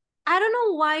 I don't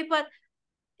know why, but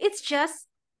it's just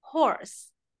horse.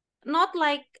 Not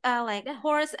like yeah,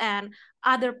 horse and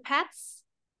other pets,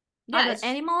 yeah. other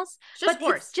animals, It's just but it's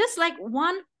horse. just like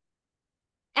one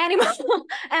animal.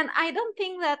 And I don't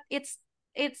think that it's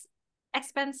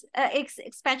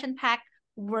expansion pack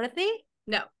worthy.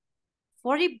 No.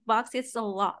 $40 is a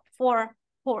lot for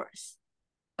horse.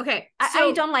 Okay,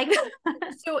 I don't like that.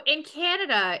 so in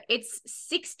Canada, it's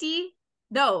 60.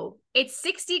 No, it's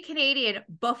 60 Canadian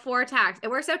before tax. It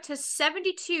works out to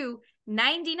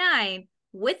 72.99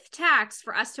 with tax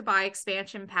for us to buy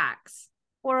expansion packs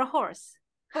For a horse.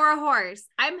 for a horse.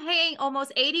 I'm paying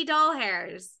almost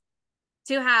 $80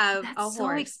 to have That's a so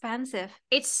horse. expensive.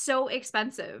 It's so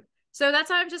expensive. So that's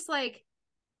why I'm just like,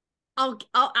 I'll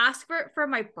ask for it for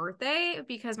my birthday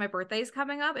because my birthday is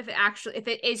coming up. If it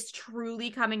is truly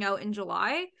coming out in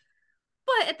July,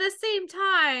 but at the same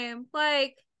time,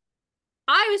 like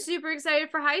I was super excited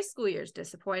for high school years,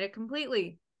 disappointed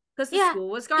completely because the Yeah, school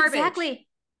was garbage. exactly.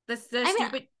 The I mean,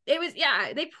 stupid it was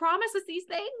yeah, they promised us these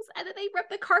things and then they ripped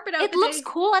the carpet out it the looks day.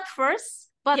 cool at first,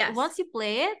 but Yes. once you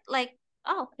play it, like,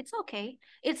 oh, it's okay.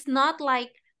 It's not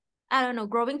like, I don't know,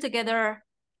 growing together.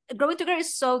 Growing together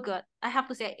is so good. I have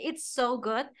to say, it's so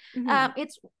good. Mm-hmm.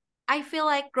 It's I feel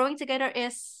like growing together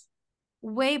is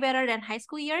way better than high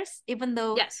school years, even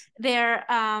though Yes. they're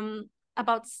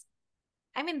about,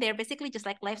 I mean, they're basically just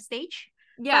like life stage,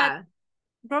 but Yeah.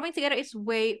 growing together is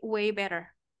way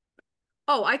better.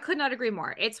 Oh, I could not agree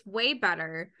more. It's way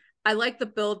better. I like the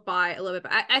build by a little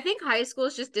bit. I think high school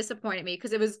has just disappointed me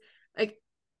because it was like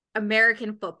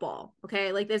American football.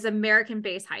 Okay. Like there's American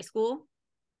based high school.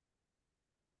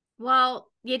 Well,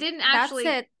 you didn't That's actually,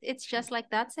 it. It's just like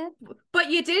that's it. but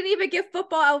you didn't even give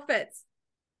football outfits.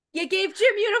 You gave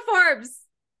gym uniforms.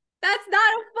 That's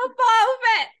not a football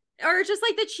outfit. Or just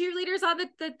like the cheerleaders on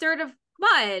the dirt of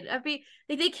mud. I mean,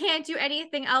 like they can't do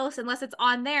anything else unless it's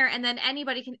on there, and then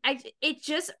anybody can. It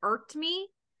just irked me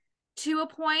to a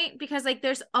point because like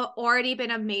there's already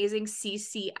been amazing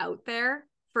CC out there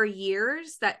for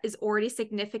years that is already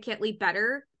significantly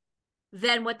better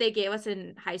than what they gave us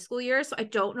in high school years. So I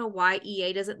don't know why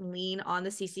EA doesn't lean on the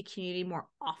CC community more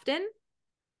often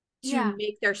to Yeah.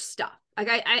 make their stuff. Like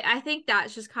I think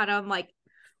that's just kind of like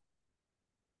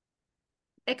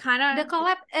it kind The of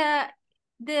collab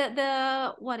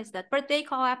the what is that? Birthday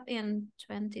collab in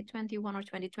 2021 or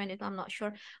 2020, I'm not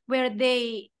sure, where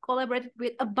they collaborated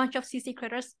with a bunch of CC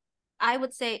creators. I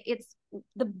would say it's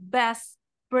the best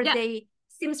yeah, birthday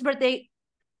Sims birthday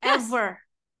yes, ever.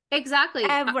 exactly.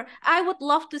 Ever. I would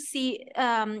love to see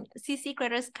CC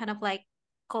creators kind of like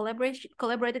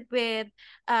collaborated with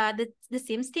the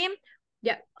Sims team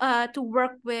Yeah, to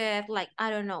work with, like, I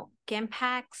don't know, game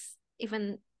packs,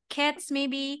 even kits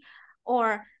maybe,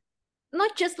 or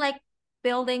not just like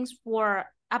buildings for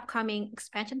upcoming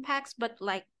expansion packs, but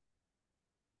like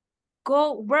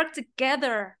go work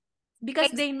together because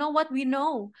ex- they know what we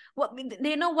know,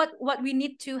 they know what we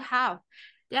need to have.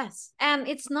 yes, And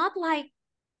it's not like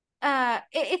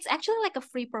it's actually like a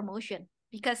free promotion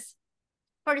because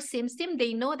for the Sims team,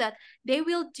 they know that they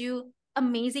will do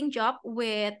amazing job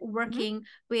with mm-hmm. working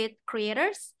with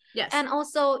creators. Yes, And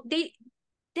also they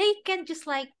can just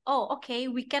like, oh, okay,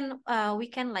 we can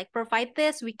like provide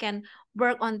this, we can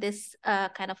work on this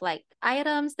kind of like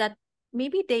items that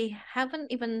maybe they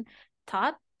haven't even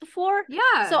thought before. So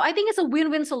yeah, I think it's a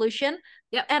win-win solution.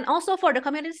 yep, And also for the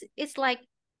communities, it's like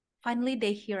finally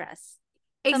they hear us,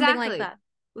 something like exactly. that.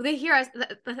 They hear us.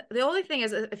 The only thing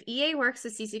is, if EA works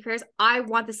with CC creators, I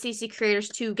want the CC creators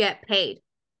to get paid.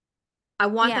 I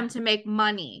want Yeah, them to make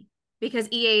money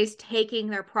because EA is taking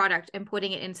their product and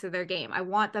putting it into their game. I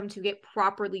want them to get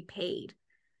properly paid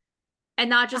and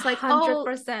not a just like, hundred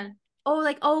percent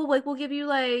like we'll give you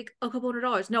like a couple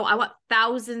 $100s. No, I want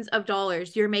thousands of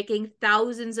dollars. You're making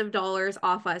thousands of dollars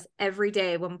off us every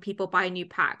day when people buy new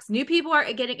packs. New people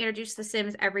are getting introduced to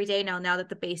Sims every day now that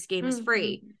the base game is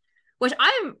free, Mm-hmm. which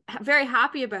I'm very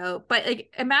happy about. But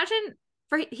like imagine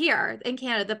for here in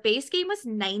Canada, the base game was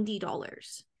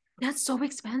 $90. That's so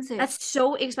expensive. That's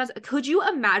so expensive. Could you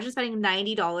imagine spending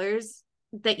 $90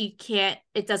 that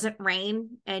it doesn't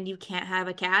rain and you can't have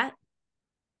a cat?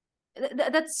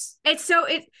 That's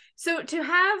So to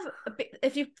have,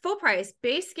 if you full price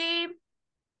base game,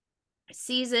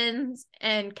 seasons,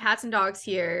 and cats and dogs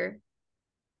here,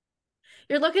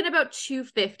 you're looking about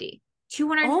 250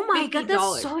 oh my God, that's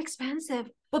 $250. so expensive.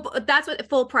 Well, that's what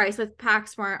full price with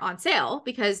packs weren't on sale,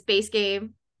 because base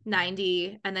game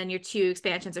 90 and then your two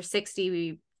expansions are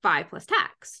 65 plus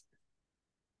tax.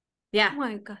 Oh Yeah.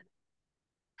 my God,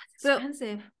 that's So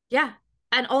expensive. yeah.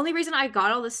 And only reason I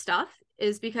got all this stuff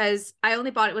is because I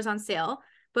only bought it was on sale.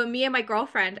 But me and my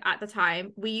girlfriend at the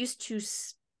time, we used to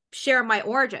share my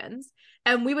origins,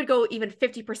 and we would go even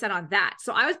 50% on that.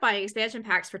 So I was buying expansion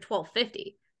packs for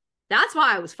 12.50. That's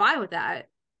why I was fine with that.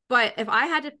 But if I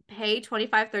had to pay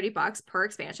 25-30 bucks per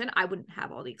expansion, I wouldn't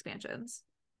have all the expansions.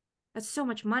 That's so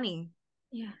much money.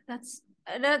 Yeah, that's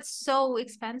so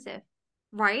expensive.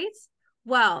 Right?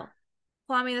 Well,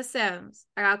 Plummy the Sims,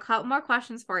 I got a couple more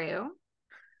questions for you.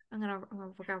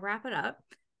 We're gonna wrap it up.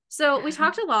 So we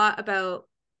talked a lot about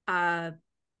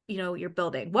your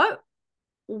building. What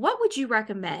would you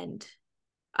recommend?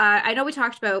 I know we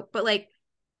talked about, but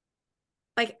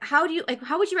how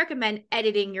would you recommend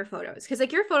editing your photos? Because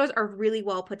like your photos are really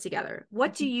well put together.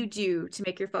 What do you do to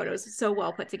make your photos so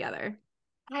well put together?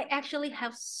 I actually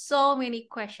have so many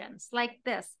questions like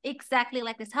this, exactly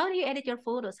like this. How do you edit your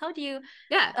photos? How do you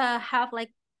Yeah. have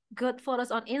like good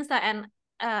photos on Insta and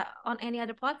on any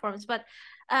other platforms? But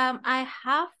I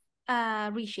have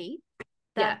Reshape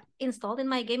Yeah. that installed in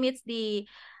my game. It's the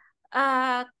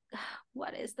uh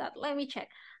what is that? Let me check.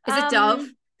 Is it Dove?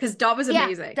 Because Dove is Yeah,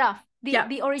 amazing. Dove, Yeah,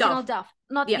 the original Dove. Dove,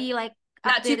 not Yeah. the like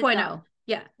Not updated Dove. 2.0.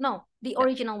 Yeah. No, the Yeah.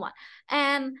 original one.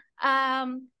 And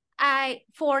I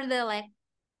for the like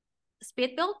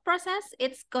speed build process,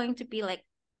 it's going to be like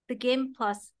the game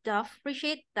plus Dove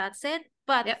reshape. That's it.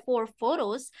 But Yep. for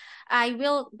photos, I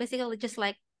will basically just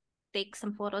like take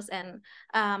some photos and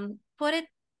put it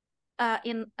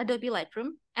in Adobe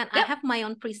Lightroom, and I Yep. have my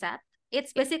own preset.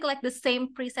 It's Yep. basically like the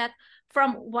same preset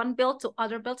from one build to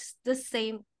other builds, the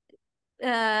same.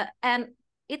 And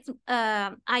it's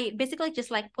I basically just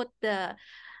like put the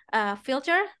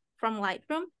filter from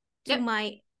Lightroom to Yep.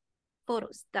 my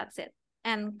photos. That's it.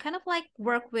 And kind of like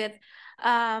work with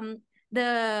um,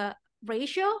 the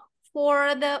ratio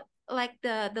for the like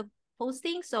the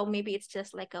posting. So maybe it's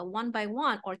just like a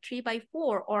 1:1 or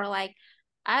 3:4 or like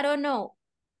I don't know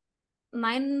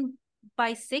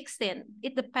 9:16.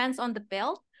 It depends on the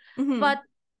build, Mm-hmm. but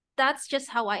that's just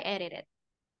how I edit it.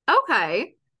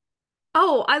 Okay.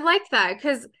 Oh, I like that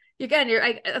because again, you're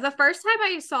like the first time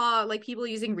I saw like people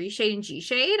using Reshade and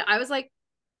G-Shade, I was like,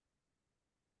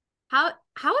 how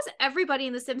is everybody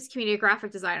in the Sims community a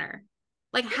graphic designer?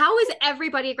 Like, how is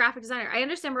everybody a graphic designer? I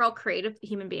understand we're all creative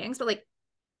human beings, but like,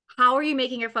 how are you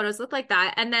making your photos look like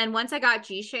that? And then once I got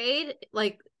G-Shade,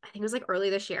 like I think it was like early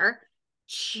this year,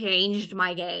 changed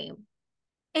my game.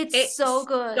 It's so It's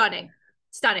good stunning.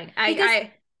 Stunning. because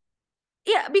I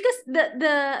yeah, because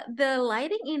the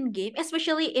lighting in game,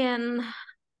 especially in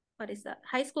what is that,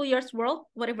 High School Years World,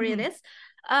 whatever it mhm. is,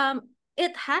 um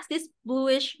it has this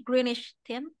bluish greenish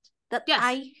tint that Yes.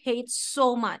 I hate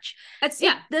so much. That's It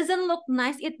yeah. doesn't look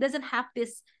nice, it doesn't have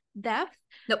this depth.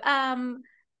 Nope.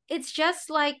 It's just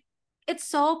like it's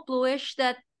so bluish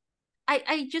that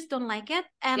I just don't like it,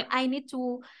 and Yeah. I need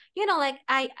to, like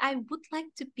I would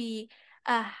like to be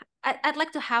I'd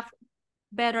like to have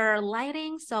better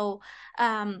lighting. So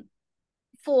um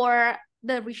for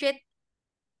the reshade,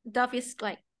 Dove is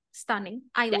like stunning.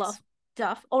 I love Yes.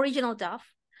 Dove, original Dove.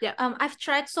 Yeah. I've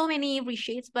tried so many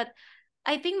reshades, but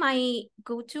I think my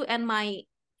go-to and my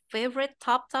favorite,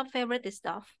 top favorite is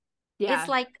Dove. It's Yeah.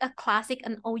 like a classic,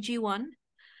 an OG one.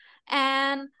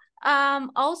 And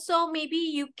also maybe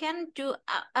you can do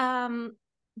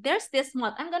there's this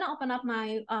mod. I'm gonna open up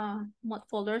my mod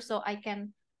folder so I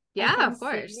Yeah, can of see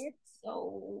course. it.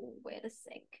 So wait a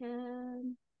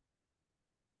second.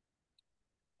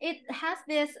 It has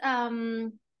this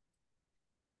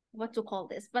what to call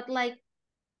this, but like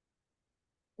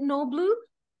no blue,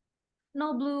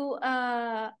 no blue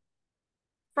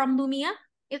from Lumia.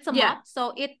 It's a Yeah. mod,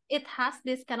 so it has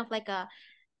this kind of like a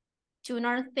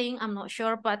tuner thing. I'm not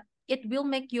sure, but it will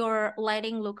make your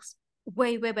lighting looks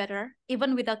way better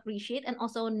even without reshade, and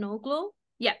also no glow.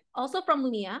 Yeah. Also from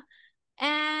Lumia.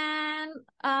 And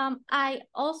I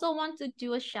also want to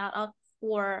do a shout out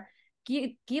for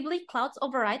Ghibli Clouds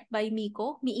Override by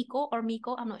Miko.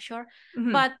 I'm not sure,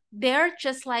 Hmm. but they're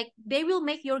just like they will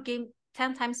make your game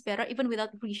 10 times better even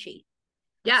without reshade.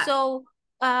 Yeah. So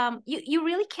you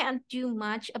really can't do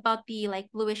much about the like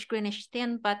bluish greenish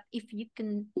tint, but if you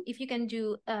can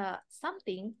do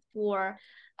something for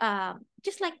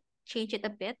just like change it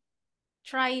a bit,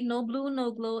 try no blue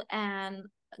no glow and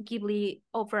Ghibli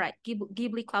override,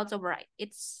 Ghibli Clouds override.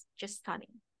 It's just stunning.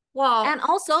 Well, And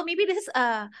also maybe this is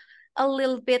a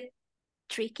little bit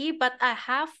tricky, but I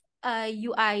have a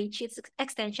UI cheats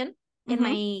extension in mhm.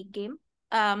 my game.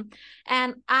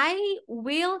 And I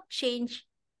will change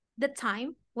the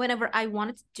time whenever I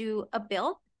wanted to do a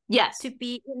build Yes. to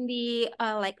be in the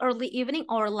like early evening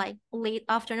or like late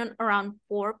afternoon around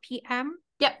 4 p.m.,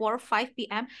 Yep. 4 or 5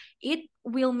 p.m. It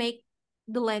will make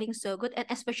the lighting so good, and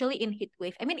especially in heat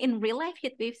wave. I mean, in real life,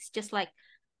 heat wave is just like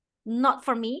not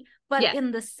for me, but Yes.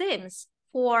 in the Sims,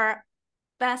 for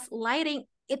best lighting,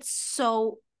 it's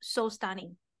so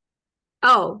stunning.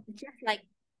 Oh. Just like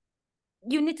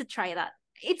you need to try that.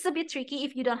 It's a bit tricky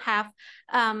if you don't have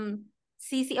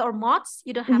CC or mods.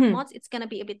 You don't have Mhm. mods, it's gonna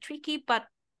be a bit tricky, but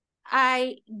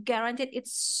I guarantee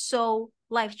it's so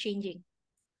life changing.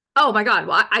 Oh my God.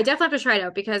 Well, I definitely have to try it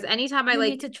out because anytime I You like,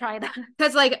 need to try that.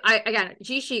 because like again,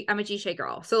 G Sheet, I'm a G Shade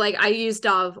girl. So like I use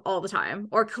Dove all the time.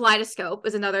 Or Kaleidoscope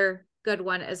is another good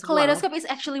one as well. Kaleidoscope is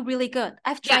actually really good.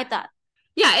 I've Yeah. tried that.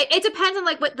 Yeah. It depends on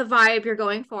like what the vibe you're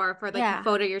going for like the Yeah.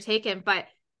 photo you're taking. But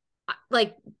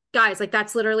like guys, like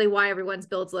that's literally why everyone's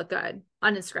builds look good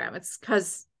on Instagram. It's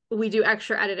because we do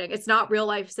extra editing. It's not real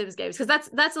life Sims games. Because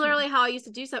that's literally how I used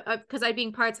to do so because I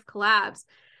being parts of collabs.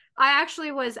 I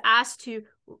actually was asked to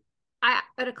I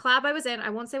at a collab I was in, I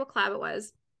won't say what collab it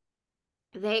was.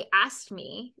 They asked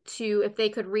me to if they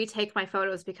could retake my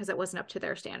photos because it wasn't up to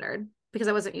their standard because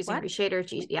I wasn't using What? reshader.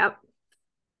 Yep.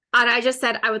 And I just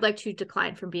said I would like to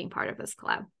decline from being part of this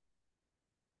collab.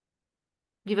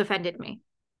 You've offended me.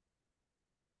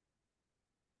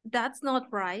 That's not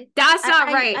right. That's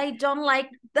not right. I don't like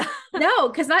that. No,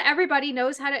 because not everybody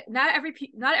knows how to. Not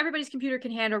everybody's computer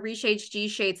can handle reshades, G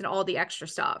shades, and all the extra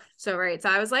stuff. So right. So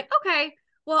I was like, okay,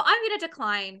 well, I'm gonna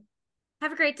decline.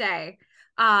 Have a great day.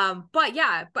 But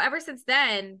yeah, but ever since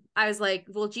then, I was like,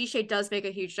 well, G shade does make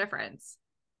a huge difference,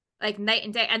 like night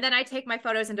and day. And then I take my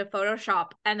photos into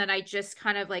Photoshop, and then I just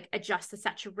kind of like adjust the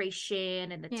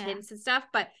saturation and the Yeah. tints and stuff.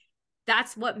 But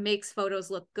that's what makes photos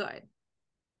look good.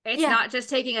 It's Yeah. not just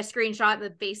taking a screenshot in the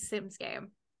base Sims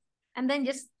game. And then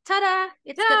just ta-da,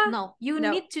 it's good. Ta-da! No, you No,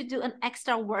 need to do an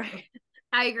extra work.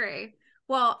 I agree.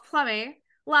 Well, Plummy,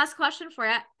 last question for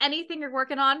you. Anything you're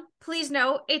working on? Please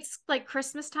note it's like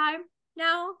Christmas time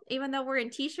now, even though we're in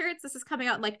t-shirts. This is coming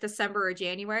out in like December or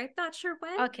January. Not sure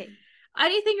when. Okay.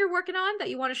 Anything you're working on that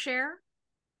you want to share?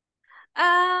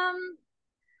 I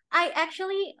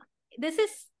actually, this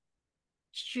is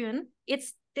June.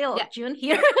 It's still Yeah. June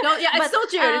here. No, yeah, it's But still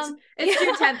June. It's yeah,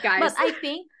 June 10th, but guys. I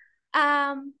think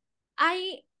um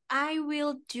I I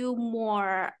will do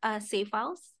more save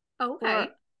files for Okay.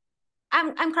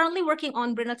 I'm currently working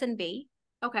on Brinleton Bay.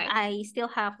 Okay. I still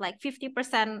have like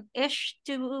 50% ish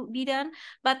to be done.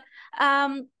 But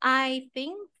I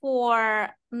think for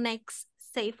next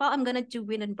save file, I'm gonna do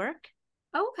Windenburg.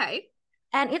 Okay.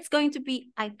 And it's going to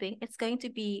be, I think it's going to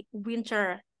be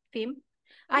winter theme.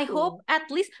 I hope Oh.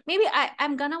 at least maybe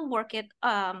I'm gonna work it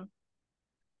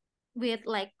with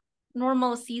like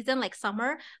normal season like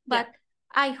summer, Yeah. but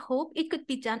I hope it could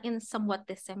be done in somewhat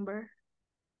December,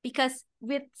 because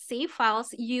with save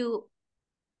files you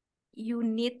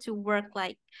need to work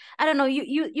like, I don't know,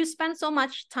 you spend so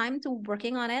much time to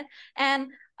working on it,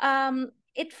 and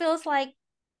it feels like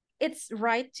it's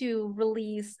right to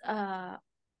release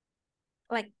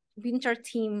like winter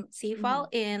team save file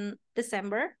Mhm. in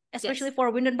December, especially Yes.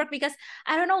 for Windenburg, because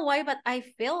I don't know why, but I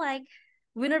feel like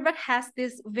Windenburg has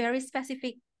this very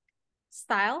specific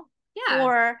style Yeah.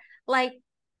 for like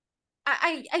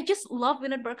I just love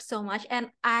Windenburg so much,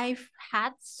 and I've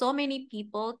had so many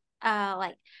people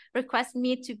like request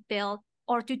me to build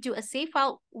or to do a save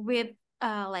file with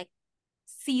like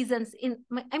seasons in,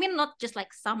 I mean not just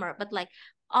like summer, but like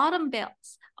autumn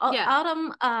builds, Yeah.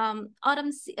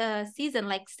 autumn season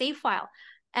like save file,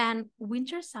 and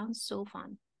winter sounds so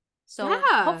fun. So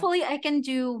Yeah. hopefully I can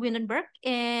do Windenburg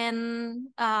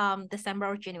in December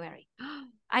or January.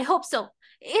 I hope so.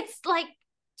 It's like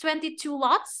 22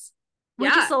 lots, which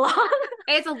is Yeah. a lot,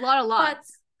 It's a lot of but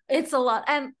lots. it's a lot.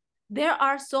 And there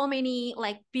are so many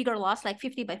like bigger lots, like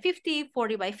 50 by 50,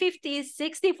 40 by 50,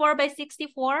 64 by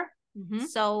 64. Mm-hmm.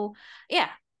 So yeah,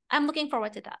 I'm looking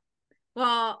forward to that.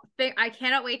 Well, I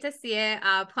cannot wait to see it.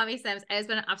 Plummysims, it has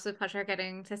been an absolute pleasure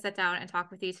getting to sit down and talk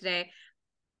with you today.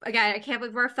 Again, I can't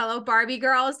believe we're fellow Barbie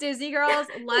girls, Disney girls.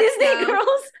 Let's Disney go.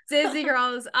 girls. Disney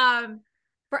girls.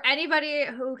 For anybody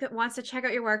who wants to check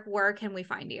out your work, where can we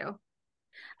find you?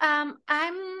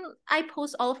 I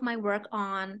post all of my work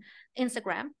on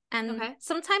Instagram and Okay.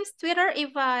 sometimes Twitter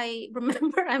if I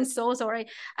remember. I'm so sorry.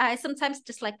 I sometimes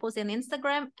just like post on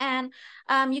Instagram, and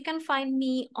you can find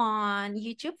me on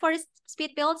YouTube for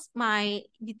speed builds. My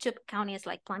YouTube account is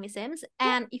like Plummysims,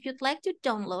 and if you'd like to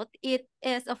download, it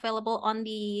is available on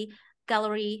the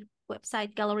gallery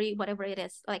website, gallery, whatever it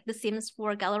is, like the Sims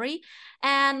 4 gallery.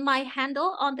 And my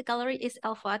handle on the gallery is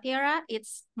Alpha Tiara.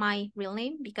 It's my real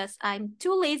name because I'm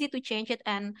too lazy to change it.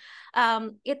 And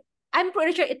it I'm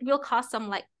pretty sure it will cause some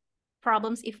like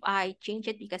problems if I change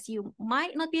it because you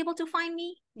might not be able to find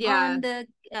me Yeah. on the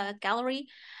gallery.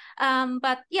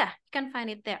 But yeah, you can find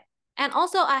it there. And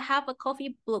also I have a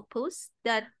coffee blog post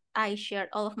that I shared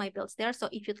all of my builds there. So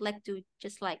if you'd like to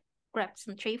just like grab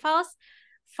some tray files,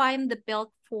 find the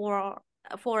build for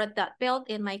that build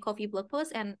in my coffee blog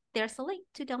post, and there's a link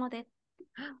to download it.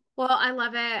 Well, I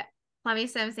love it.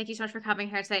 Plummysims, thank you so much for coming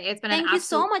here today. It's been an Thank you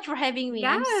so absolute much for having me.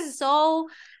 I'm yes. so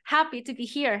happy to be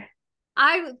here.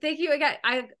 I thank you again.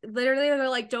 I literally they're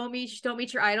like, don't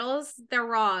meet your idols. They're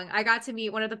wrong. I got to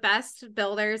meet one of the best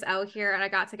builders out here, and I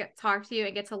got to talk to you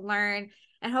and get to learn.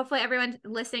 And hopefully everyone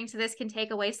listening to this can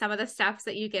take away some of the steps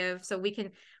that you give so we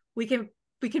can we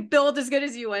can build as good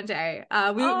as you one day. We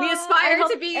Oh, I aspire to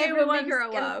hope be you when we everyone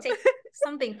grow can up. take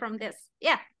something from this.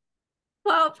 Yeah.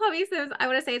 Well, Plummysims, I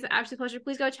want to say it's an absolute pleasure.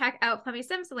 Please go check out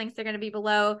Plummysims. The links are going to be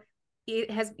below.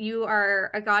 You are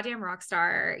a goddamn rock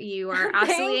star. You are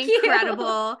absolutely Thank you.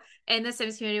 incredible in the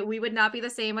Sims community. We would not be the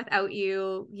same without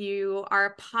you. You are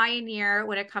a pioneer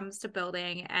when it comes to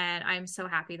building, and I'm so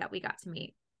happy that we got to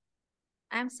meet.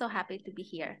 I'm so happy to be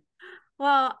here.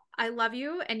 Well, I love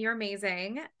you and you're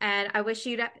amazing. And I wish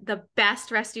you the best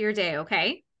rest of your day,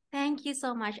 okay? Thank you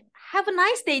so much. Have a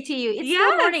nice day to you. It's still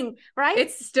Yes, morning, right?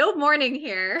 it's still morning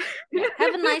here. Yeah.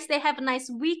 Have a nice day. Have a nice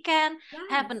weekend. Yes.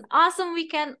 Have an awesome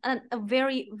weekend and a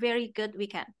very, very good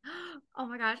weekend. Oh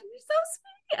my gosh, you're so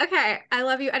sweet. Okay, I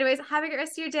love you. Anyways, have a great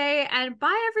rest of your day and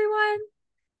bye, everyone.